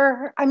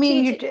teacher.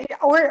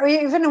 Or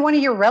even one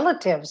of your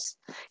relatives.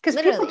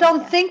 Because people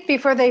don't think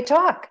before they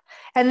talk.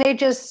 And they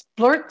just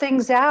blurt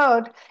things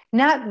out,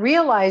 not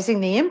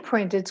realizing the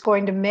imprint it's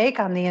going to make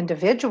on the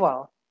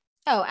individual.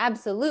 Oh,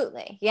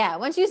 absolutely. Yeah.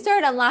 Once you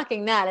start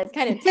unlocking that, it's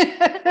kind of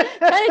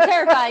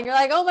terrifying. You're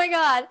like, oh my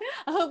God,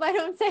 I hope I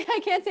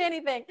can't say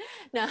anything.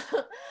 No.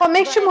 Well, it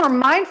makes you more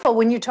mindful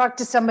when you talk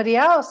to somebody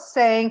else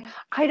saying,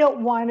 I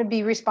don't want to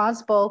be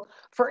responsible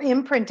for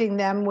imprinting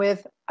them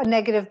with a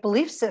negative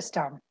belief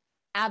system.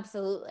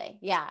 Absolutely.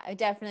 Yeah. It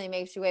definitely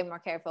makes you way more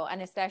careful.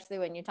 And especially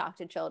when you talk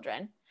to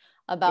children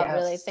about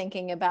really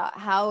thinking about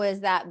how is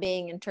that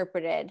being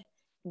interpreted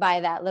by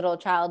that little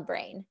child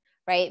brain,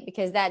 right?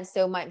 Because that's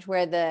so much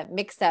where the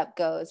mix up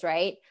goes,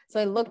 right? So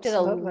I looked at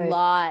a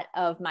lot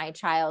of my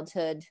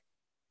childhood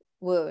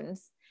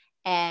wounds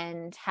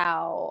and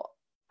how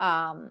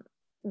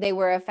they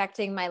were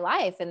affecting my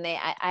life. And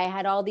I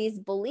had all these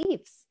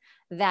beliefs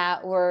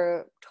that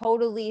were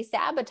totally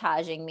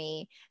sabotaging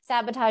me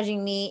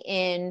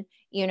in,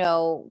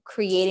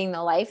 creating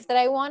the life that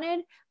I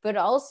wanted, but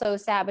also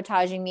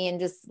sabotaging me in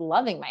just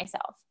loving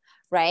myself.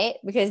 Right.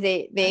 Because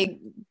they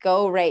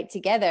go right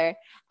together.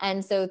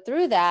 And so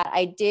through that,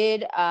 I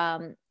did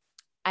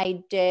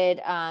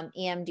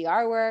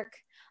EMDR work.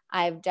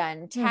 I've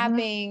done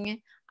tapping. Mm-hmm.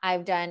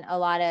 I've done a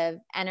lot of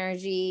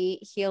energy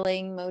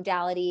healing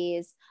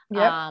modalities.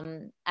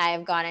 Yep.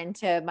 I've gone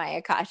into my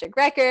Akashic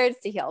records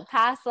to heal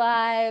past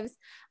lives.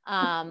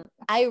 I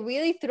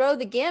really throw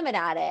the gamut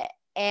at it.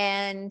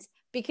 And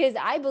because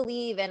I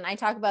believe, and I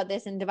talk about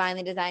this in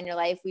Divinely Design Your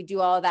Life, we do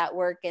all that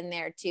work in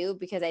there too,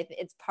 because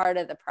it's part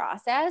of the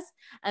process.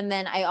 And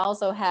then I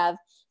also have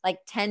like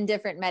 10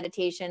 different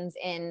meditations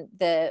in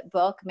the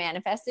book,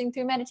 Manifesting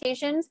Through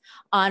Meditations,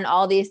 on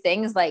all these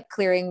things like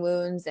clearing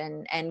wounds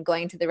and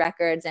going to the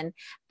records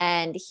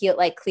and heal,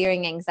 like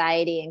clearing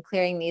anxiety and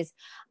clearing these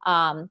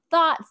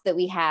thoughts that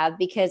we have,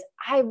 because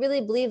I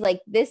really believe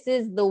like this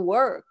is the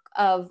work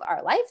of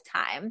our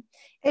lifetime.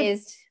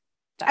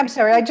 I'm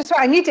sorry.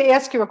 I need to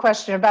ask you a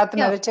question about the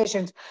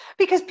meditations,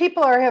 because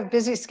people have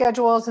busy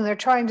schedules and they're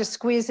trying to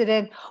squeeze it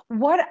in.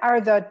 What are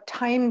the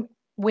time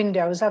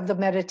windows of the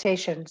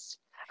meditations?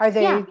 Are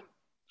they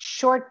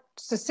short,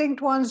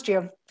 succinct ones? Do you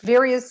have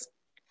various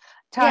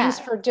times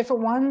for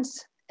different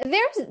ones?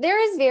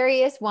 There is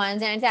various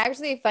ones, and it's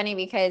actually funny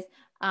because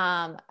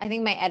I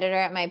think my editor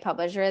at my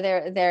publisher,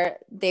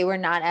 they were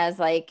not as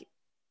like,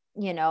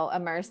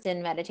 immersed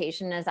in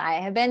meditation as I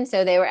have been.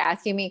 So they were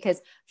asking me,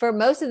 because for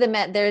most of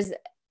the there's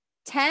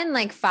 10,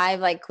 like 5,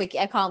 like quick,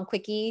 I call them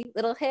quickie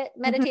little hit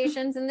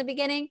meditations in the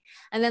beginning.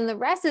 And then the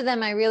rest of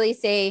them, I really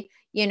say,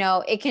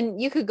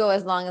 you could go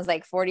as long as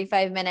like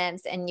 45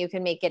 minutes, and you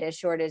can make it as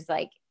short as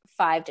like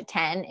 5 to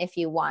 10 if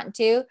you want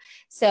to.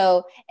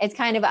 So it's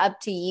kind of up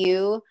to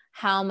you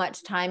how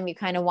much time you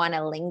kind of want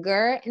to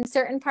linger in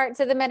certain parts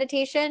of the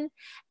meditation.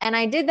 And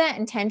I did that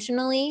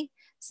intentionally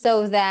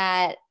so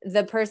that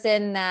the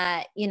person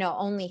that,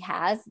 only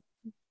has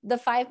the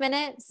 5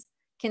 minutes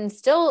can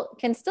still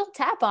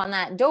tap on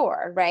that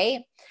door.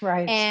 Right.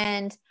 Right.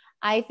 And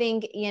I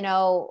think,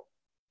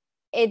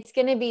 it's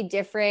going to be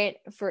different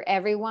for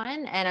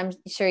everyone. And I'm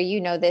sure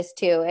this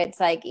too. It's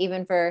like,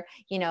 even for,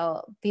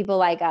 people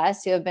like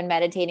us who have been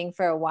meditating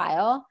for a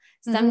while,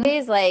 some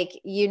days, like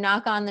you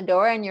knock on the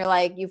door and you're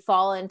like, you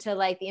fall into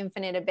like the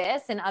infinite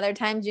abyss. And other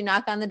times you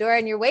knock on the door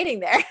and you're waiting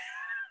there.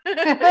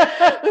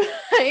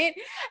 Right.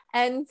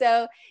 And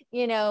so,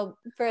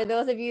 for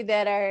those of you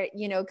that are,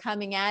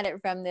 coming at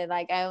it from the,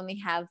 like, I only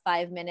have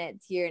 5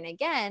 minutes here and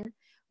again.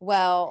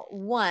 Well,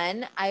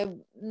 one, I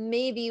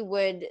maybe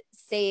would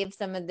save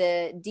some of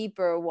the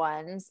deeper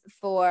ones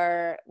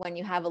for when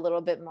you have a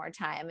little bit more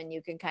time and you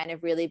can kind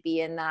of really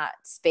be in that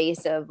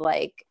space of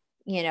like,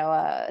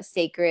 a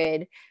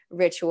sacred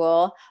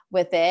ritual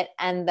with it.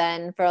 And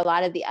then for a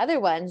lot of the other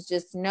ones,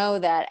 just know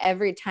that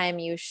every time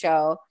you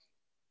show,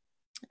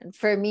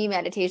 for me,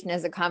 meditation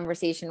is a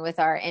conversation with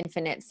our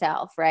infinite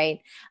self, right?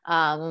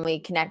 When we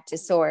connect to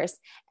source.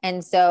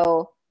 And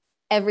so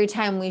every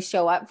time we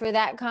show up for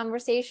that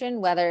conversation,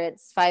 whether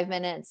it's 5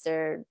 minutes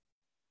or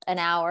an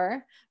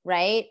hour,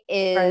 right,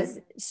 is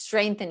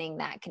strengthening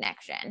that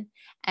connection.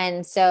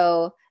 And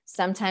so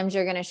sometimes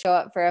you're going to show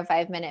up for a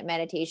 5-minute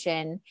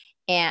meditation,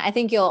 and I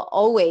think you'll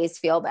always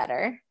feel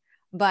better,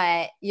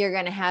 but you're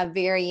going to have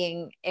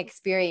varying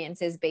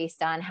experiences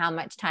based on how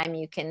much time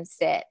you can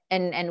sit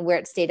and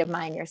where state of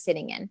mind you're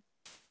sitting in.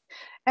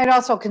 And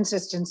also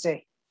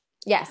consistency.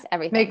 Yes,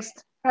 everything.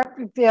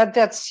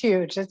 That's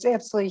huge. It's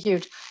absolutely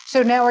huge.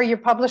 So now are your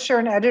publisher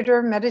and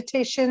editor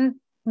meditation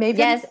maven?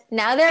 Yes.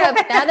 Now they're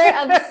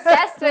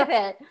obsessed with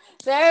it.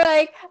 They're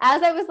like,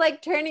 as I was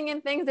like turning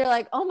in things, they're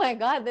like, oh my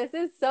God, this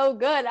is so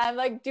good. I'm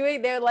like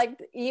they're like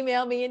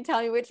email me and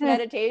tell me which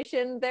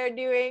meditations they're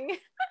doing.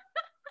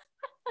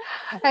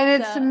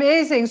 And it's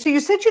amazing. So you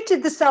said you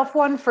did the self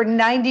one for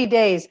 90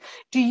 days.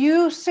 Do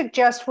you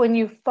suggest when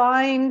you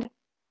find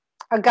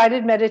a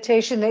guided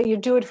meditation that you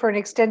do it for an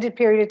extended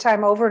period of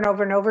time over and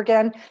over and over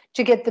again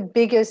to get the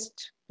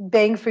biggest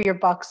bang for your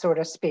buck, so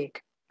to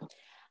speak?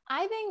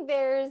 I think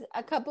there's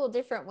a couple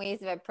different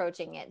ways of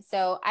approaching it.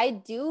 So I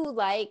do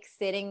like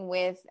sitting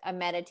with a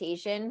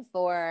meditation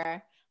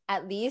for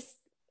at least,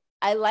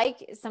 I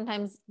like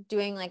sometimes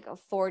doing like a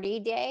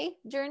 40-day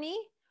journey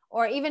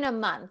or even a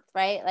month,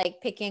 right?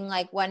 Like picking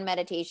like one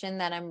meditation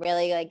that I'm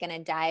really like going to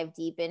dive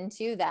deep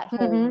into that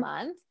whole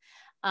month.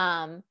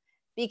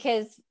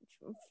 Because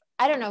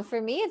I don't know,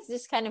 for me, it's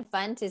just kind of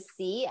fun to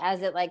see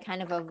as it like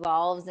kind of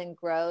evolves and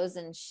grows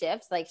and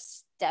shifts, like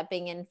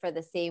stepping in for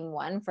the same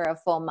one for a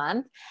full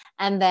month.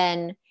 And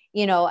then,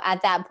 you know,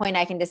 at that point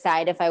I can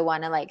decide if I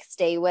want to like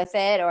stay with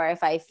it or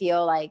if I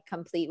feel like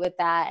complete with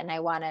that and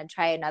I want to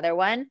try another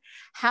one.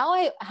 How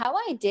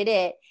I did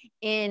it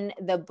in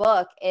the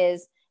book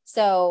is,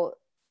 so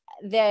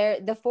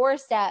the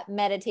 4-step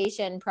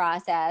meditation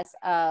process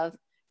of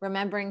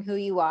remembering who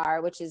you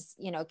are, which is,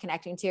 you know,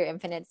 connecting to your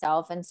infinite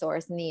self and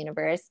source in the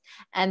universe,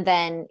 and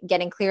then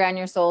getting clear on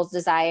your soul's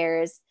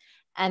desires,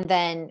 and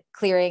then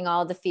clearing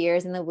all the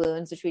fears and the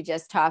wounds, which we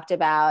just talked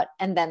about,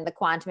 and then the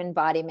quantum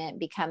embodiment,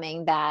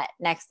 becoming that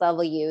next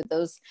level you,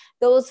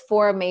 those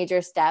 4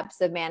 major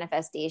steps of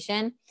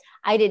manifestation.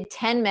 I did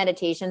 10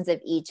 meditations of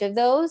each of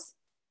those.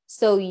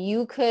 So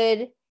you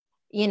could,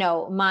 you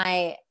know,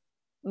 my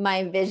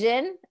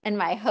vision and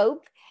my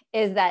hope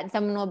is that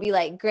someone will be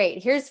like,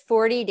 great, here's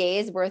 40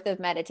 days worth of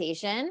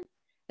meditation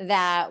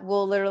that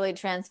will literally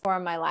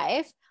transform my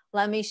life.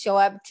 Let me show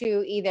up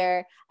to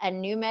either a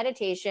new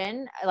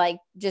meditation, like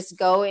just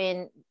go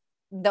in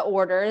the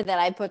order that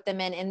I put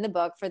them in the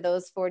book for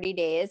those 40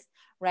 days,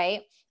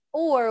 right?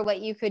 Or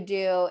what you could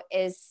do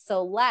is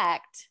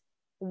select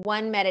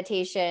one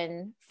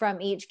meditation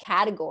from each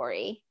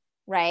category,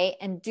 right?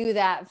 And do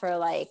that for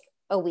like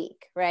a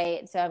week,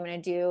 right? So I'm going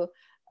to do,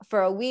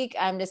 for a week,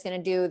 I'm just going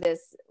to do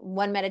this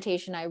one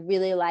meditation I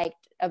really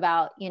liked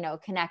about, you know,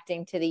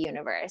 connecting to the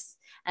universe.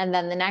 And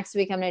then the next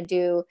week, I'm going to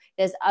do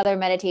this other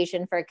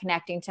meditation for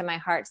connecting to my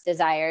heart's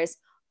desires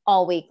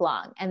all week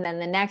long. And then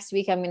the next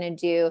week, I'm going to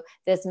do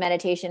this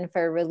meditation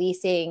for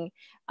releasing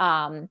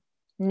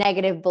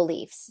negative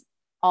beliefs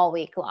all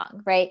week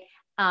long, right?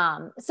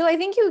 So I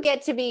think you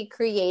get to be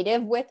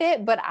creative with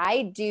it, but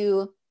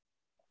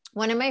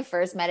one of my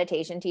first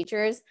meditation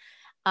teachers,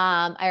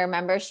 I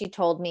remember she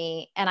told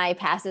me, and I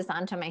pass this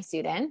on to my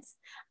students,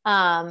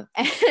 and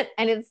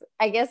it's,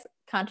 I guess,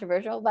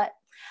 controversial, but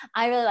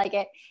I really like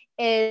it,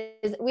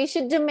 is we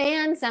should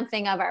demand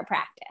something of our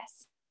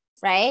practice,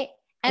 right?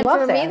 And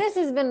for me, this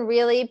has been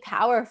really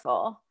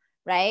powerful,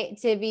 right?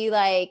 To be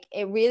like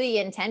really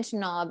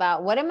intentional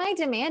about what am I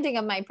demanding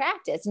of my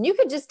practice? And you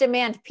could just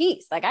demand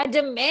peace. Like I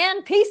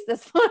demand peace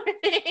this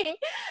morning,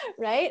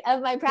 right?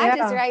 Of my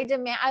practice, or I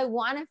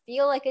want to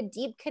feel like a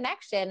deep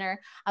connection, or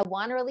I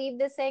want to relieve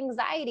this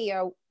anxiety,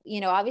 or,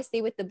 you know,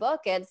 obviously with the book,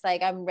 it's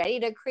like, I'm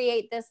ready to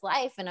create this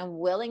life and I'm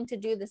willing to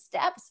do the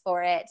steps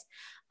for it.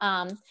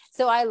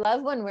 So I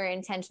love when we're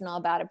intentional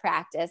about a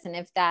practice. And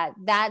if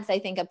that's, I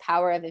think, a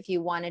power of, if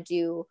you want to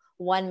do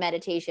one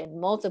meditation,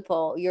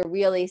 multiple, you're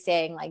really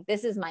saying like,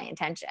 this is my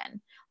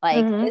intention.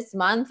 Like this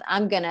month,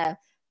 I'm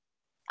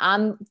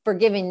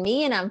forgiving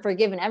me and I'm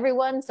forgiving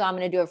everyone. So I'm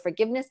going to do a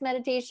forgiveness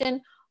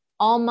meditation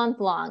all month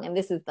long. And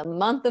this is the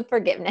month of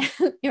forgiveness,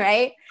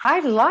 right? I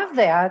love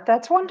that.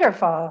 That's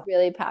wonderful.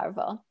 Really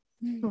powerful.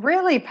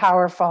 Really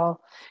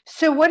powerful.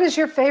 So what is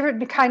your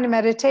favorite kind of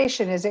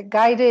meditation? Is it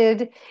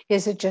guided?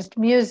 Is it just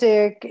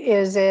music?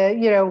 Is it,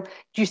 you know,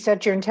 do you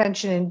set your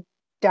intention and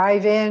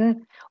dive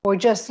in, or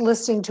just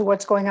listening to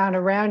what's going on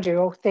around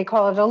you? They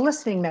call it a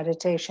listening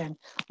meditation.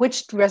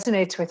 Which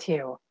resonates with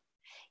you?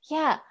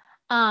 Yeah.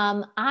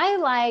 I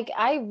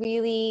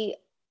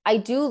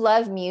do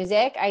love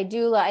music.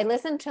 I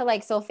listen to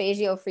like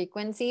solfeggio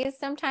frequencies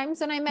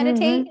sometimes when I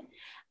meditate.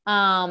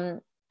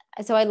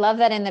 So I love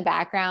that in the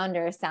background,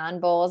 or sound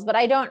bowls, but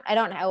I don't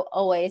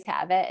always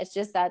have it. It's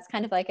just, that's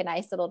kind of like a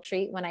nice little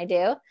treat when I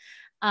do.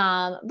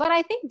 But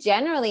I think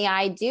generally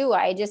I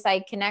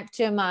connect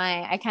to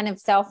I kind of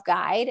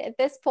self-guide at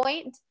this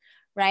point,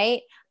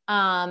 right?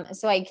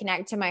 So I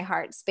connect to my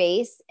heart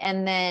space,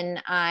 and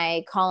then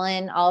I call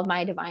in all of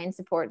my divine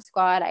support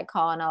squad. I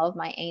call in all of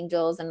my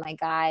angels and my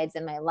guides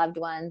and my loved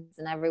ones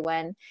and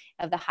everyone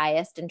of the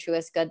highest and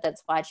truest good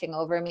that's watching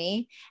over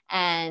me.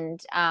 And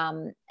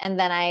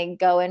then I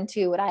go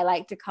into what I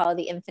like to call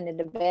the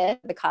infinite abyss,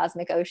 the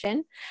cosmic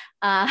ocean.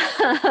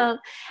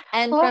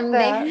 And Love from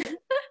that. there,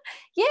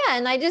 yeah,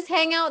 and I just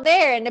hang out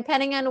there, and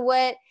depending on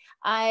what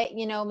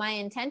my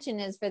intention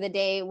is for the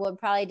day will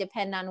probably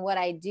depend on what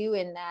I do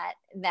in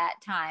that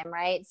time,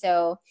 right?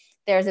 So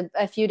there's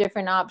a few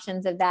different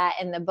options of that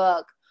in the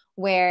book,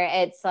 where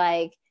it's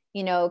like,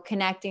 you know,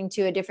 connecting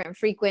to a different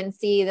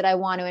frequency that I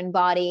want to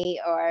embody,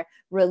 or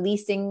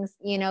releasing,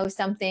 you know,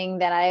 something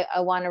that I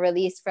want to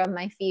release from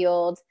my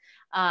field,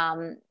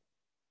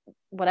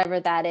 whatever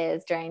that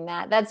is during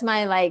that. That's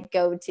my like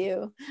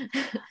go-to.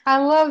 I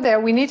love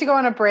that. We need to go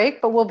on a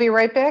break, but we'll be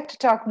right back to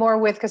talk more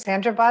with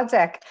Cassandra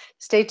Bodzak.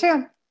 Stay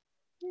tuned.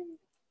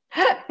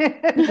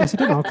 Yes, you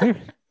did all clear.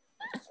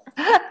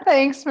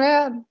 Thanks,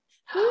 man.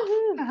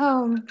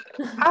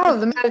 Oh,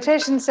 the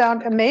meditations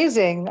sound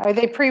amazing. Are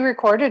they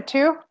pre-recorded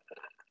too?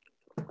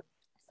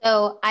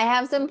 So I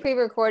have some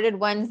pre-recorded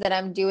ones that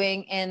I'm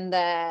doing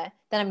that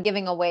I'm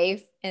giving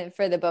away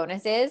for the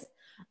bonuses.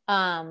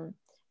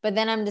 But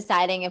then I'm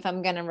deciding if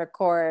I'm going to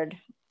record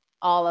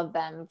all of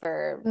them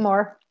for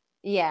More.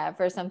 yeah,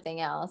 for something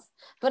else.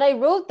 But I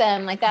wrote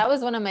them, like, that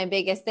was one of my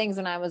biggest things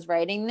when I was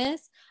writing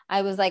this.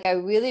 I was like, I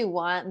really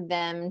want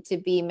them to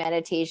be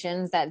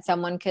meditations that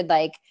someone could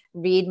like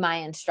read my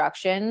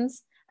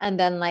instructions and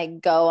then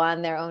like go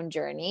on their own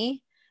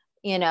journey,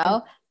 you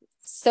know?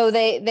 So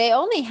they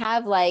only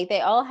have like,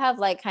 they all have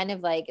like kind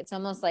of like, it's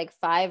almost like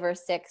 5 or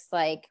 6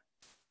 like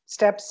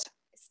steps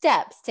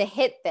to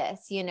hit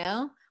this, you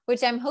know,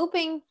 which I'm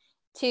hoping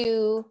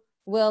to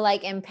will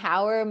like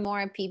empower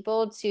more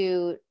people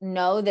to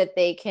know that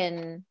they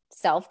can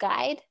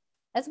self-guide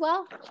as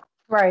well.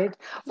 Right.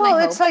 Well,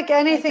 it's like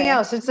anything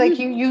else. It's like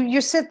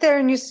you sit there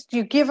and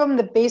you give them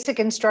the basic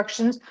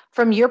instructions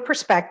from your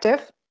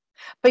perspective,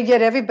 but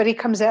yet everybody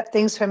comes at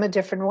things from a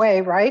different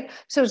way, right?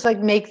 So it's like,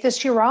 make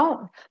this your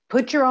own,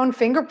 put your own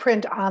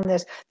fingerprint on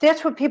this.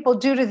 That's what people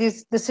do to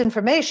this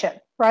information,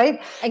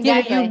 right?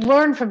 Exactly. You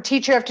learn from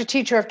teacher after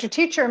teacher after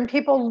teacher, and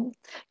people,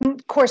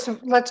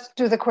 let's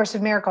do the Course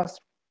of Miracles.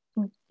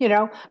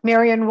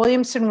 Marianne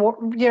Williamson,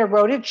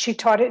 wrote it. She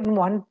taught it in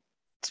one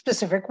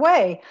specific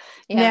way.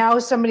 Yeah. Now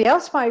somebody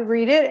else might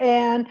read it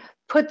and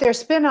put their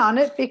spin on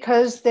it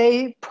because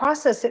they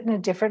process it in a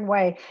different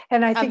way.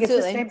 And I think It's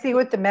the same thing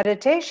with the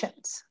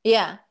meditations.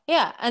 Yeah.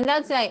 Yeah. And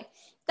that's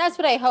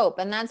what I hope.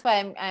 And that's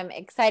why I'm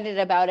excited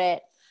about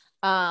it.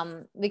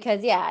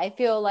 Because I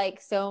feel like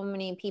so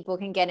many people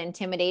can get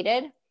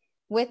intimidated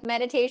with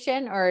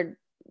meditation or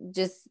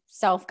just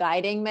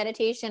self-guiding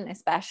meditation,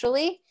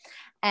 especially.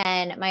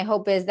 And my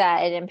hope is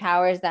that it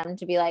empowers them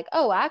to be like,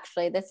 oh,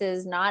 actually, this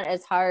is not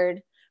as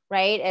hard,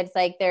 right? It's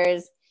like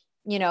there's,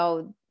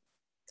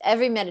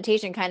 every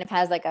meditation kind of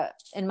has like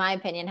in my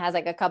opinion, has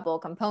like a couple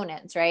of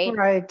components, right?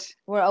 Right.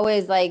 We're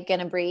always like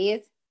going to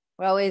breathe.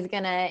 We're always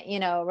going to,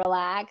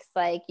 relax.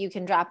 Like you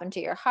can drop into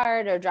your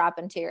heart or drop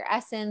into your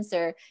essence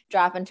or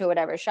drop into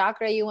whatever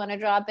chakra you want to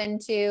drop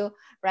into,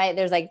 right?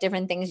 There's like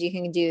different things you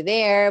can do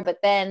there. But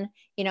then,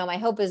 my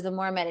hope is the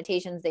more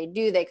meditations they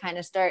do, they kind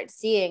of start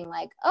seeing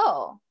like,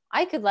 oh,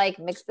 I could like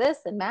mix this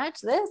and match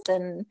this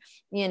and,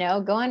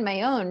 go on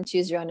my own,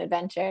 choose your own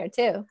adventure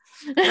too.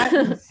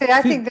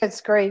 I think that's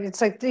great.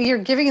 It's like you're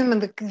giving them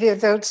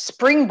the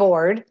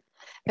springboard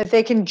that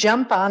they can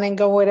jump on and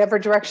go whatever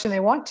direction they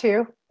want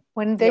to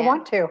when they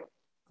want to.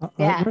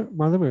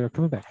 Marla, we're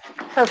coming back.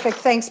 Perfect.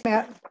 Thanks,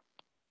 Matt.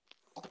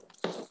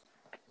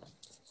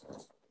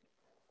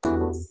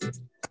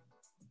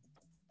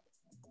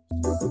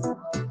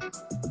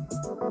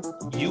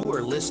 You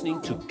are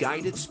listening to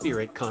Guided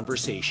Spirit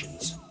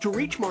Conversations. To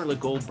reach Marla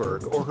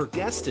Goldberg or her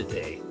guest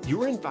today,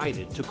 you're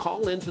invited to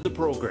call into the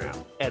program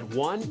at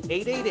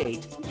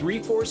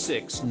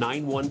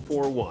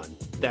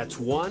 1-888-346-9141. That's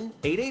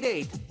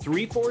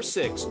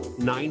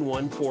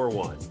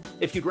 1-888-346-9141.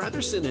 If you'd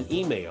rather send an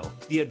email,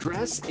 the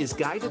address is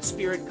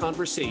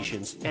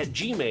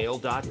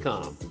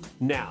guidedspiritconversations@gmail.com.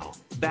 Now,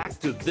 back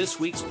to this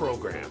week's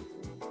program.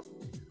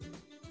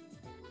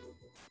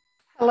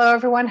 Hello,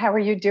 everyone. How are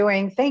you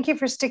doing? Thank you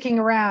for sticking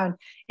around.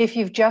 If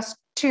you've just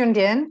tuned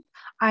in,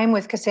 I'm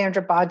with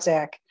Cassandra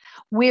Bodzak.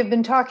 We have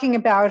been talking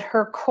about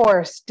her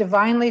course,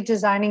 Divinely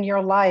Designing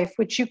Your Life,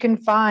 which you can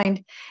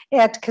find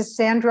at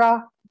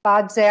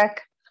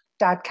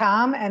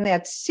CassandraBodzak.com, and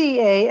that's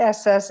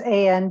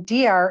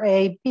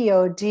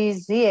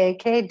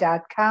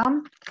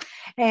CASSANDRABODZAK.com.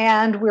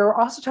 And we're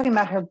also talking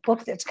about her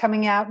book that's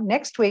coming out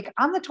next week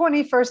on the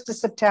 21st of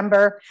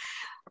September,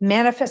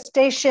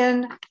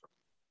 Manifestation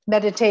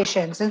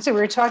Meditations. And so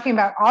we were talking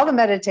about all the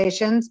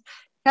meditations,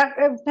 not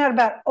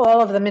about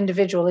all of them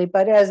individually,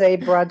 but as a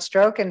broad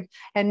stroke and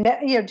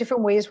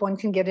different ways one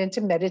can get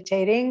into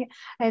meditating.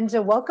 And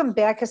so welcome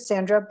back,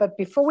 Cassandra. But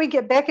before we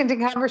get back into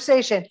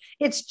conversation,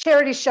 it's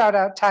charity shout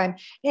out time.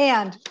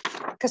 And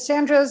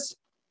Cassandra's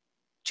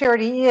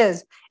charity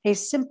is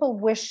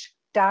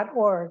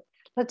aSimpleWish.org.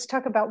 Let's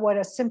talk about what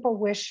a simple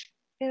wish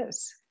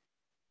is.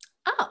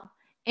 Oh,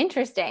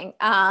 interesting.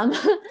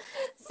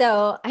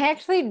 So I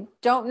actually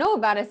don't know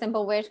about a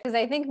simple wish because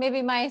I think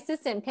maybe my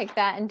assistant picked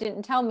that and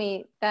didn't tell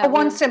me that.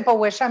 One simple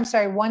wish. I'm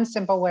sorry. One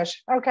simple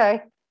wish.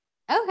 Okay.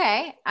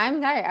 Okay.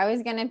 I'm sorry. I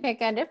was going to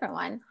pick a different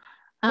one.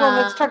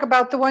 Well, let's talk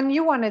about the one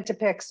you wanted to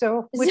pick.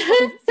 So which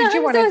one did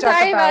you want to talk about?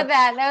 Sorry about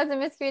that. That was a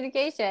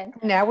miscommunication.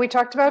 Now we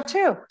talked about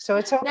 2, so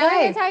it's okay. Now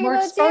we're talking more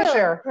about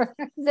exposure.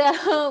 2.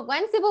 So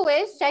One Simple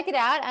Wish, check it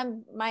out.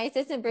 My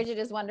assistant Bridget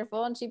is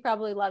wonderful, and she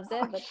probably loves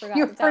it, but forgot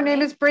to tell her name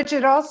me. Is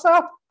Bridget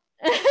also?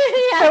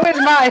 Yeah. So is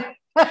mine.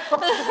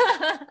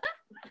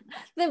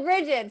 The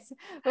Bridgets.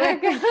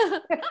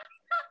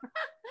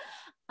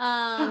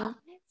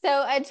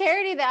 So a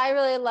charity that I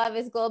really love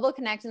is Global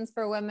Connections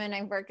for Women.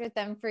 I've worked with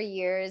them for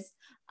years.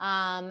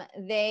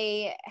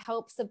 They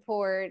help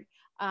support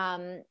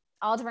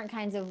all different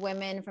kinds of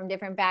women from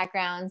different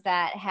backgrounds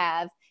that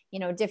have,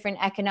 different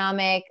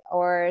economic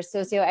or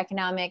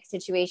socioeconomic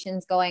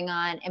situations going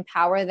on,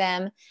 empower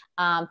them,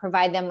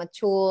 provide them with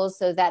tools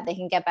so that they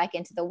can get back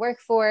into the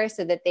workforce,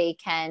 so that they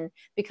can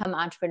become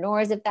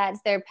entrepreneurs if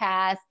that's their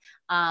path.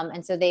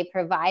 And so they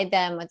provide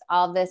them with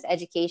all this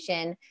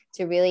education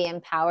to really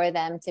empower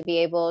them to be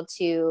able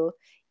to,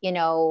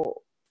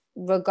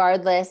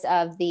 regardless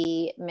of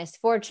the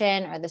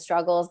misfortune or the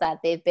struggles that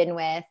they've been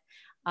with,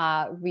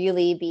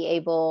 really be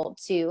able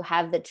to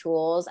have the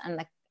tools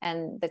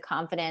and the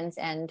confidence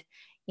and,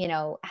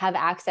 have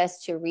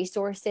access to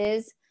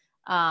resources,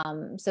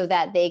 so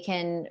that they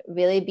can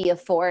really be a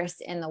force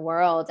in the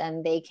world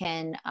and they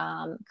can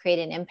create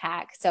an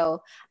impact.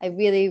 So I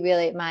really,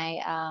 really,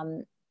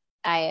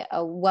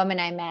 a woman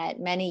I met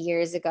many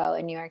years ago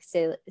in New York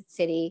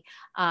City,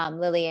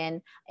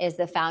 Lillian, is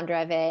the founder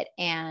of it.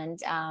 And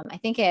I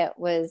think it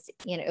was,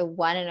 it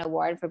won an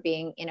award for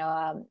being,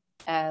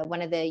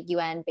 one of the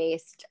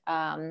UN-based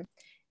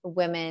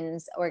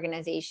women's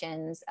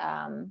organizations,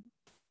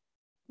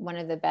 one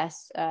of the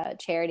best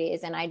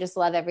charities. And I just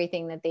love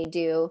everything that they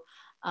do,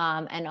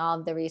 and all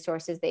of the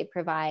resources they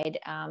provide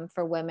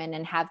for women,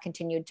 and have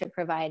continued to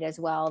provide as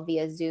well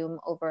via Zoom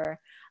over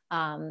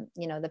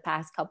the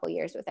past couple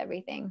years with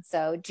everything.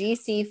 So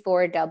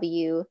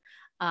GC4W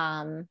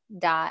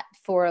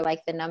 .for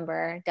like the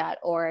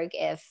number.org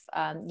if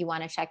you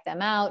want to check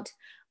them out,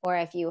 or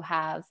if you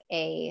have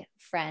a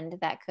friend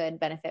that could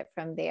benefit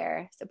from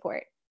their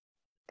support.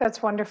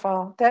 That's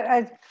wonderful.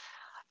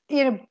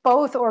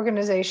 Both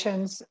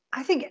organizations,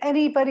 I think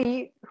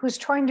anybody who's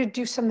trying to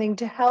do something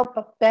to help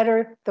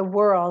better the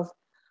world,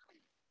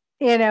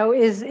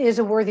 is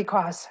a worthy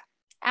cause.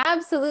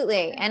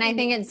 Absolutely. And I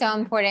think it's so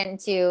important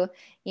to,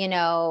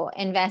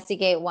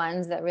 investigate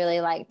ones that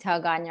really like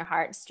tug on your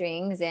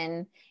heartstrings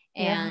and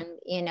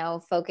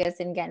focus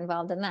and get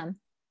involved in them.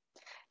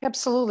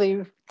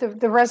 Absolutely.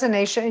 The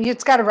resonation,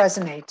 it's got to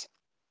resonate.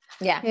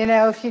 Yeah.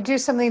 If you do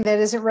something that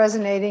isn't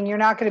resonating, you're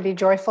not going to be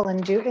joyful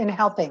in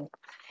helping.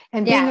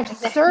 And being of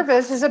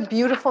service is a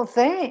beautiful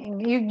thing.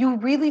 You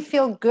really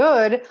feel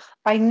good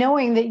by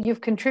knowing that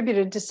you've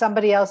contributed to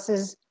somebody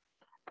else's,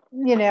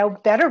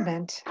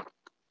 betterment.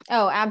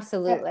 Oh,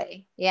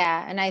 absolutely.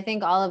 Yeah. And I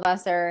think all of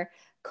us are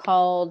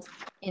called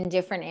in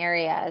different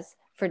areas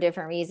for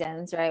different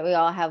reasons, right? We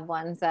all have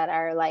ones that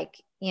are like,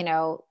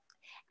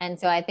 and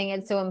so I think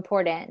it's so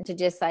important to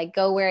just like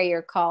go where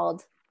you're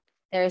called.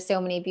 There are so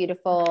many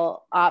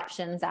beautiful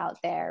options out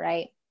there,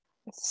 right?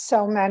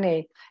 So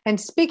many. And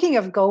speaking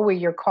of go where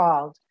you're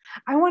called,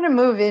 I want to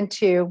move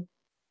into,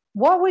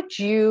 what would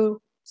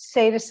you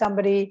say to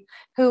somebody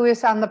who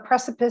is on the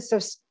precipice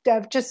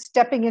of just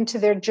stepping into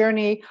their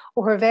journey,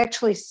 or have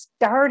actually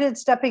started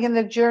stepping in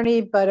the journey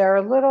but are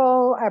a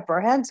little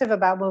apprehensive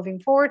about moving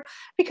forward?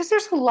 Because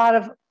there's a lot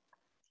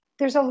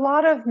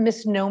of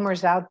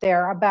misnomers out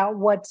there about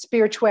what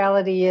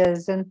spirituality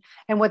is and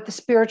what the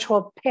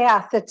spiritual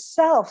path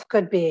itself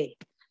could be.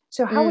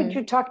 So how would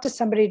you talk to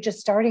somebody just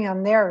starting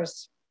on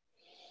theirs?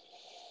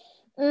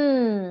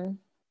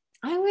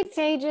 I would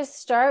say just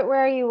start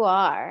where you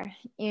are,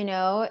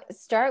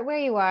 start where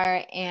you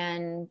are.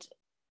 And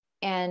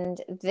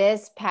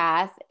this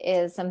path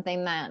is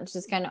something that's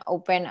just going to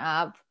open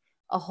up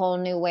a whole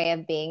new way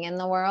of being in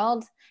the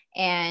world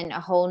and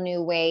a whole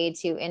new way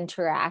to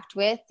interact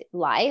with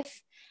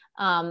life.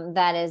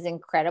 That is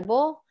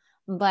incredible.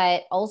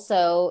 But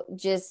also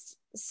just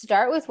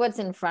start with what's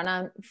in front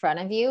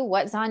of you,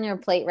 what's on your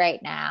plate right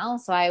now.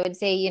 So I would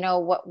say,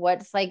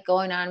 what's like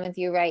going on with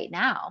you right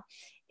now?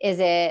 Is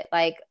it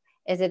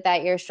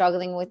that you're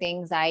struggling with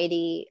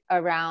anxiety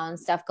around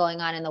stuff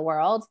going on in the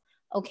world?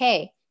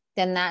 Okay,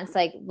 then that's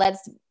like,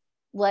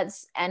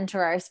 let's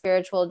enter our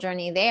spiritual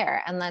journey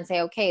there. And let's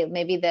say, okay,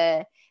 maybe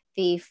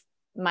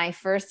my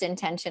first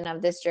intention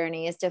of this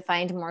journey is to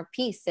find more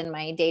peace in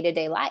my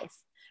day-to-day life.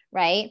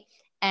 Right.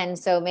 And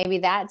so maybe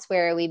that's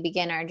where we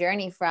begin our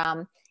journey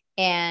from.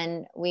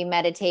 And we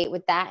meditate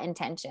with that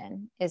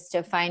intention, is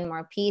to find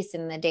more peace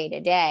in the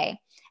day-to-day.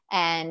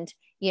 And,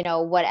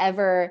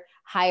 whatever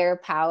higher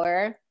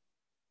power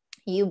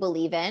you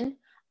believe in,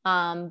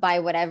 by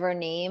whatever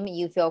name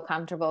you feel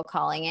comfortable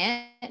calling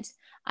it,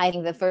 I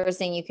think the first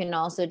thing you can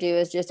also do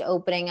is just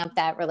opening up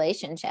that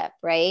relationship,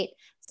 right?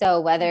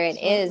 So whether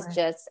it is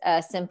just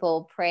a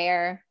simple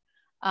prayer,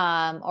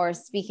 or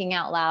speaking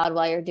out loud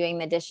while you're doing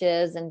the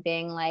dishes and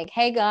being like,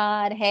 hey,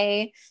 God,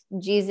 hey,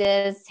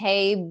 Jesus,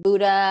 hey,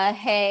 Buddha,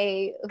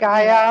 hey,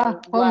 Gaia,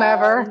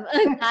 whomever,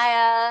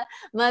 Gaia,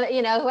 mother,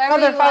 whoever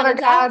Mother, you Father, want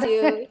to God. talk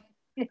to.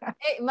 Yeah.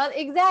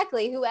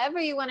 Exactly. Whoever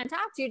you want to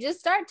talk to, just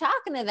start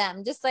talking to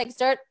them. Just like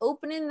start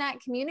opening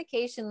that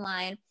communication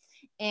line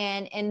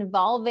and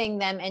involving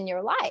them in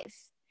your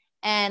life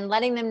and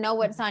letting them know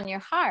what's on your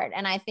heart.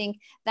 And I think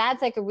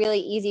that's like a really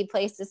easy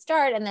place to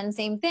start. And then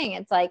same thing.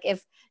 It's like,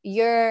 if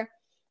you're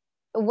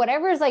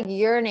whatever's like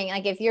yearning,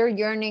 like if you're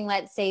yearning,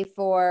 let's say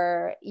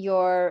for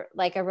your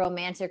like a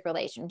romantic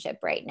relationship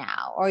right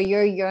now, or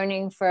you're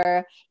yearning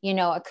for,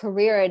 a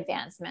career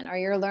advancement, or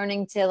you're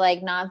learning to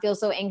like not feel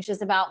so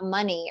anxious about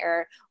money,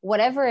 or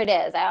whatever it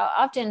is. I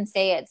often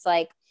say it's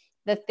like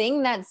the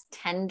thing that's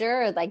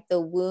tender, like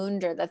the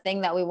wound, or the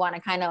thing that we want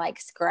to kind of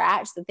like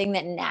scratch, the thing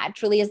that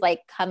naturally is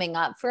like coming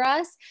up for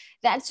us.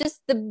 That's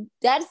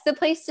the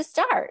place to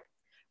start,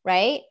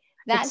 right?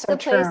 That's the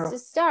place to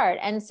start.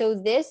 And so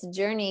this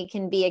journey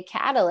can be a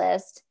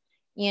catalyst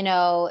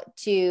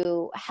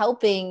to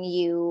helping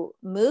you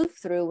move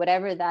through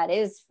whatever that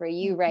is for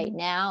you right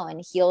now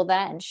and heal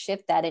that and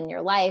shift that in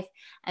your life.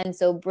 And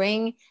so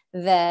bring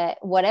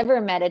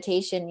whatever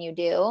meditation you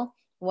do,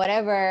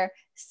 whatever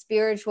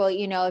spiritual,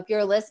 if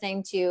you're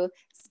listening to,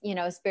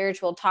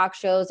 spiritual talk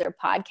shows or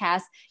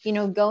podcasts,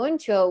 go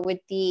into it with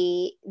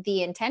the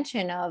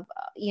intention of,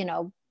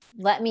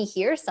 let me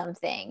hear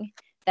something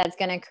that's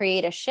going to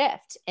create a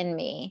shift in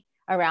me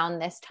around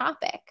this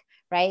topic,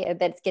 right?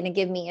 That's going to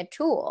give me a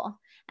tool.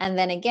 And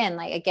then again,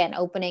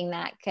 opening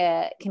that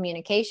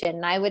communication.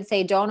 And I would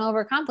say, don't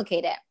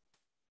overcomplicate it.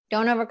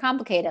 Don't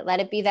overcomplicate it. Let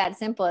it be that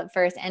simple at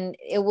first. And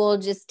it will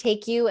just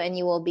take you, and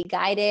you will be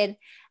guided,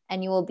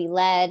 and you will be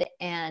led,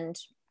 and,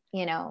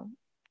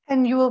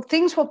 and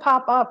things will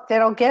pop up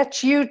that'll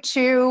get you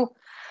to,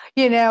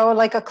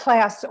 like a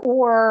class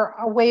or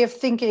a way of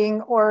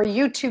thinking or a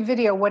YouTube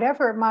video,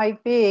 whatever it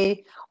might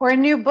be, or a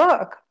new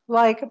book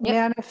like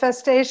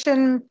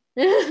Manifestation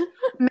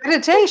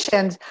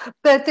Meditations,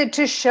 but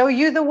to show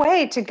you the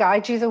way, to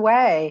guide you the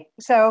way.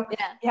 So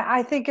yeah,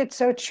 I think it's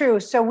so true.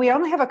 So we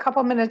only have a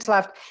couple minutes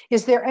left.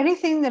 Is there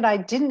anything that I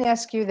didn't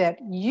ask you that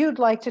you'd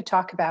like to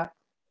talk about?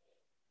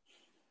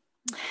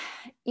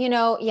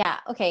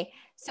 Okay.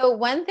 So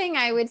one thing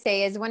I would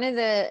say is one of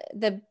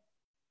the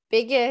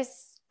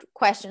biggest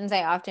questions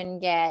I often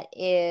get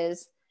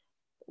is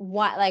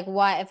why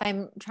if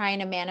I'm trying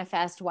to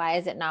manifest, why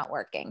is it not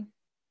working?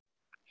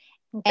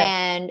 Okay.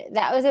 And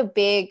that was a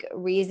big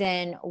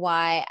reason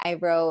why I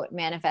wrote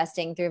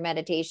Manifesting Through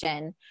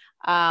Meditation.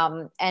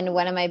 And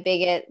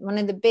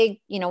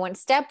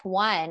step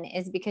one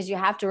is because you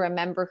have to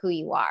remember who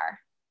you are.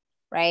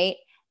 Right.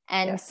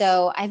 And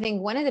so I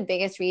think one of the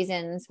biggest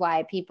reasons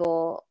why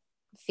people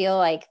feel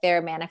like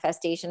their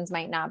manifestations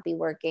might not be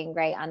working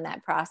right on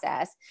that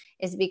process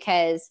is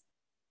because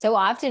so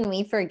often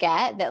we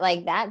forget that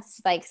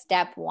that's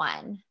step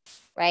one,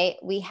 right?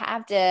 We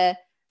have to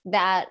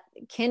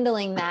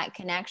kindling that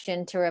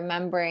connection to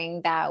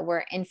remembering that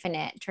we're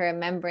infinite, to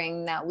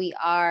remembering that we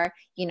are,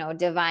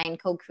 divine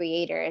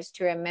co-creators,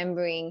 to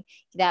remembering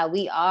that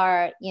we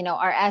are,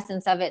 our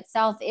essence of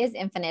itself is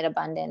infinite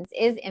abundance,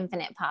 is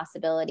infinite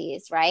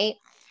possibilities, right?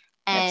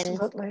 And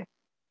absolutely.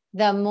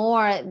 The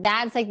more,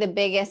 that's the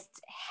biggest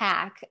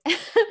hack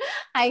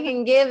I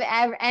can give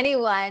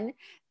anyone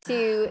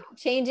to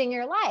changing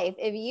your life.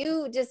 If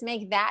you just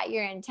make that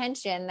your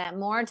intention, that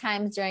more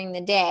times during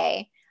the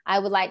day, I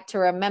would like to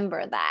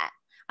remember that.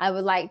 I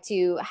would like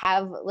to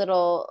have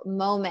little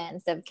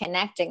moments of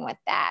connecting with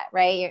that,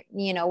 right?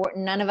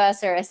 None of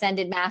us are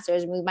ascended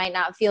masters. We might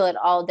not feel it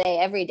all day,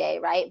 every day,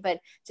 right? But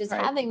just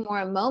having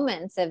more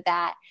moments of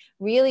that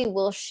really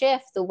will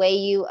shift the way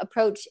you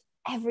approach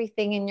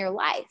everything in your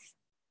life.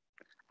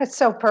 That's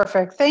so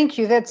perfect. Thank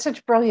you. That's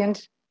such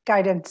brilliant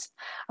guidance.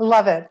 I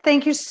love it.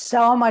 Thank you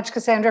so much,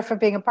 Cassandra, for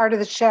being a part of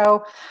the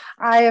show.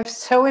 I have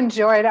so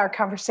enjoyed our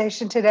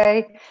conversation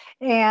today,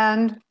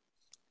 and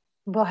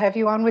we'll have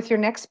you on with your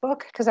next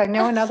book, because I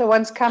know another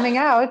one's coming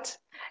out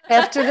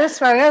after this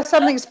one. I know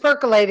something's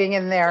percolating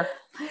in there.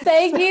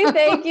 Thank you.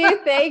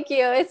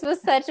 It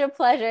was such a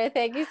pleasure.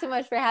 Thank you so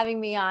much for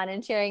having me on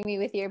and sharing me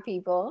with your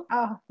people.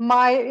 Oh,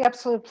 my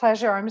absolute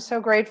pleasure. I'm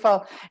so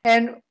grateful.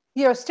 And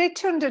stay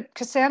tuned to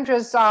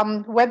Cassandra's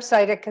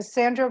website at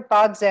Cassandra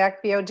Bodzak,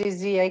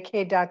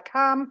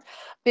 BODZAK.com,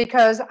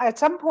 because at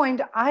some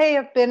point I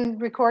have been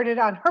recorded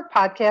on her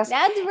podcast.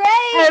 That's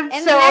right.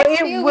 And so the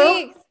next few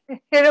weeks.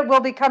 It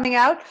will be coming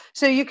out,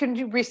 so you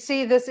can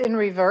receive this in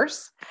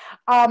reverse.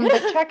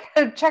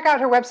 But check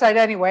out her website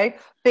anyway,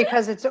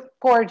 because it's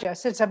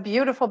gorgeous. It's a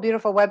beautiful,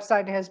 beautiful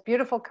website. It has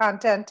beautiful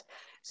content,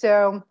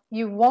 so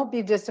you won't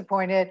be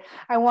disappointed.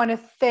 I want to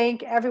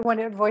thank everyone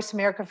at Voice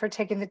America for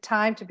taking the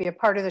time to be a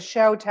part of the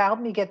show, to help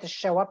me get the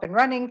show up and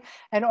running,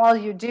 and all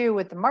you do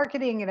with the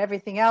marketing and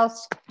everything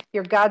else.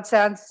 Your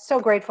godsend. So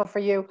grateful for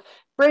you.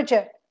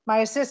 Bridget, my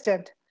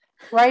assistant,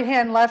 right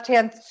hand, left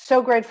hand,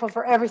 so grateful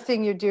for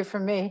everything you do for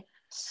me.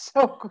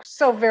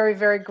 So very,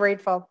 very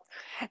grateful.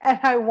 And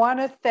I want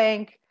to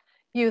thank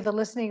you, the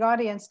listening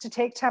audience, to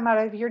take time out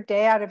of your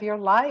day, out of your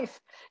life,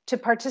 to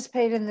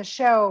participate in the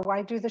show.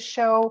 I do the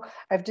show.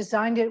 I've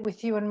designed it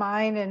with you in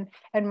mind,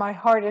 and my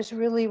heart is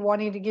really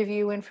wanting to give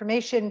you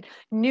information,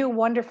 new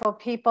wonderful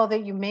people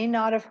that you may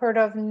not have heard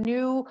of,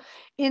 new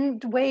in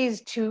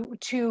ways to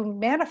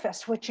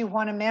manifest what you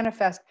want to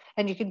manifest.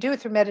 And you can do it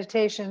through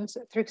meditations,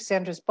 through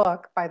Cassandra's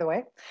book, by the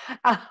way.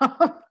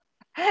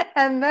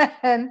 And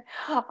then,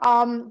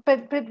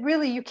 but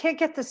really, you can't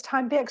get this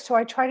time back. So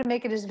I try to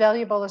make it as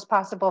valuable as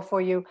possible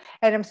for you.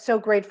 And I'm so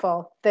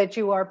grateful that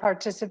you are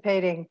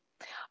participating.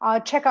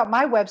 Check out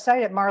my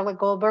website at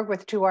MarlaGoldberrg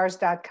with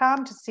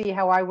 2Rs.com to see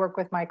how I work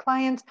with my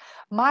clients,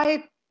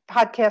 my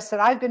podcasts that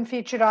I've been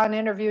featured on,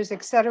 interviews,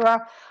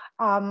 etc.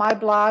 My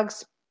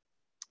blogs.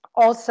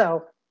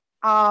 Also,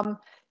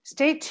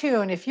 stay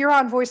tuned. If you're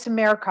on Voice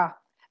America,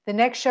 the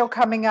next show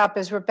coming up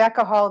is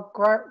Rebecca Hall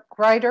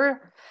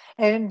Grider,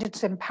 and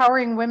it's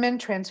Empowering Women,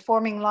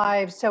 Transforming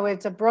Lives. So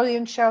it's a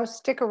brilliant show.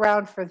 Stick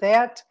around for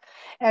that.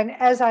 And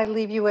as I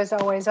leave you, as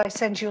always, I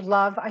send you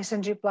love, I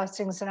send you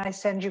blessings, and I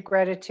send you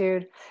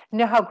gratitude.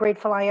 Know how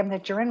grateful I am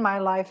that you're in my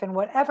life in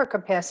whatever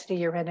capacity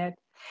you're in it.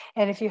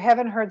 And if you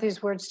haven't heard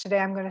these words today,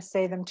 I'm going to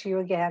say them to you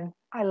again.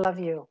 I love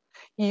you.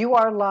 You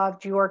are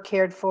loved. You are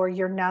cared for.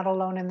 You're not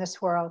alone in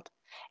this world.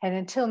 And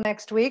until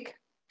next week,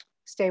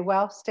 stay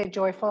well, stay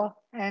joyful,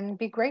 and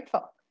be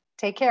grateful.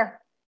 Take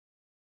care.